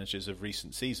Barcelona managers of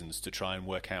recent seasons to try and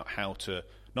work out how to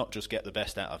not just get the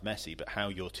best out of Messi, but how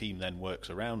your team then works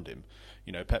around him.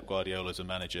 Pep Guardiola as a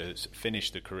manager has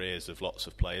finished the careers of lots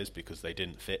of players because they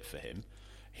didn't fit for him.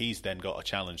 He's then got a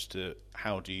challenge to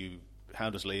how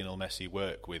does Lionel Messi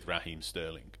work with Raheem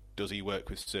Sterling? Does he work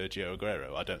with Sergio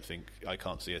Aguero? I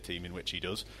can't see a team in which he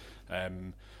does.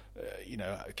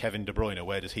 Kevin De Bruyne,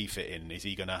 where does he fit in? Is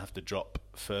he going to have to drop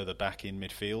further back in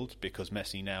midfield? Because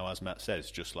Messi now, as Matt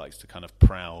says, just likes to kind of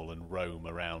prowl and roam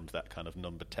around that kind of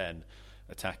number 10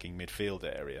 attacking midfield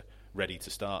area, ready to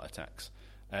start attacks.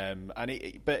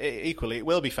 But equally, it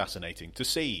will be fascinating to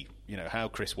see, how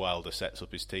Chris Wilder sets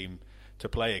up his team to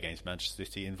play against Manchester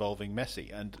City involving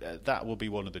Messi, and that will be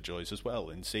one of the joys as well,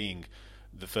 in seeing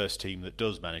the first team that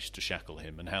does manage to shackle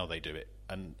him and how they do it.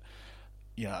 And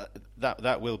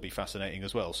that will be fascinating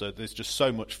as well. So there's just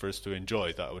so much for us to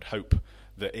enjoy that I would hope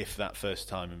that if that first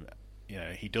time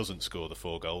he doesn't score the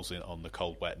 4 goals on the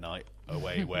cold, wet night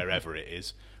away, wherever it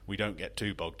is, we don't get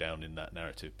too bogged down in that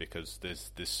narrative, because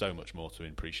there's so much more to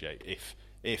appreciate.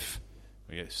 If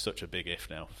it's such a big if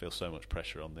now, I feel so much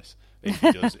pressure on this.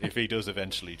 If he does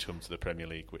eventually come to the Premier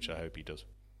League, which I hope he does.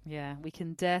 Yeah, we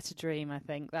can dare to dream, I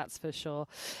think, that's for sure.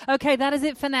 Okay, that is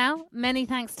it for now. Many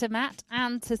thanks to Matt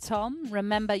and to Tom.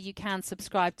 Remember, you can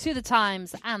subscribe to The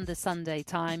Times and The Sunday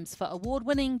Times for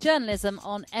award-winning journalism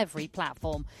on every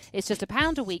platform. It's just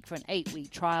 £1 a week for an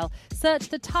 8-week trial. Search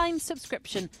The Times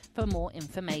subscription for more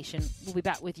information. We'll be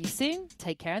back with you soon.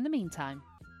 Take care in the meantime.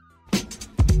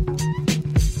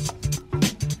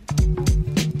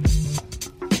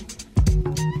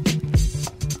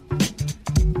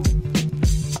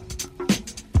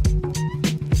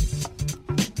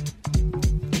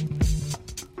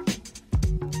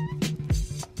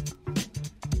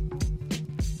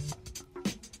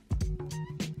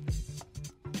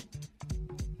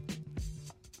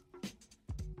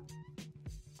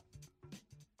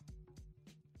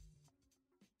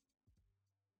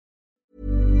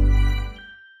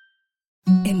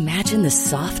 Imagine the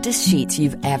softest sheets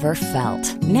you've ever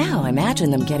felt. Now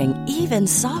imagine them getting even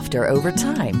softer over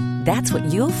time. That's what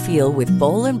you'll feel with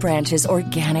Boll & Branch's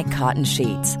organic cotton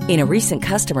sheets. In a recent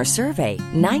customer survey,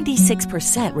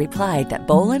 96% replied that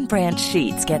Boll & Branch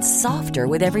sheets get softer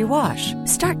with every wash.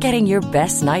 Start getting your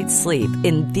best night's sleep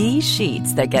in these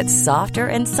sheets that get softer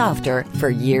and softer for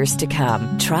years to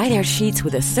come. Try their sheets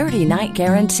with a 30-night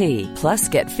guarantee. Plus,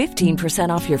 get 15%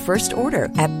 off your first order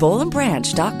at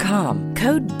bollandbranch.com.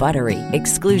 Code BUTTERY.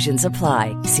 Exclusions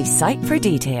apply. See site for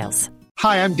details.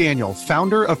 Hi, I'm Daniel,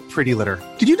 founder of Pretty Litter.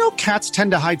 Did you know cats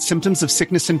tend to hide symptoms of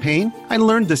sickness and pain? I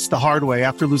learned this the hard way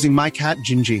after losing my cat,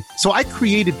 Gingy. So I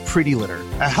created Pretty Litter,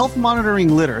 a health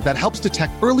monitoring litter that helps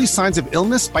detect early signs of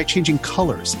illness by changing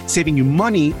colors, saving you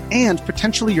money and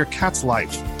potentially your cat's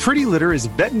life. Pretty Litter is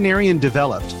veterinarian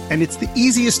developed, and it's the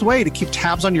easiest way to keep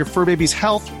tabs on your fur baby's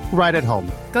health right at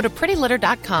home. Go to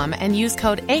prettylitter.com and use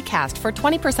code ACAST for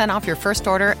 20% off your first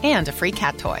order and a free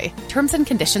cat toy. Terms and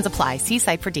conditions apply. See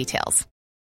site for details.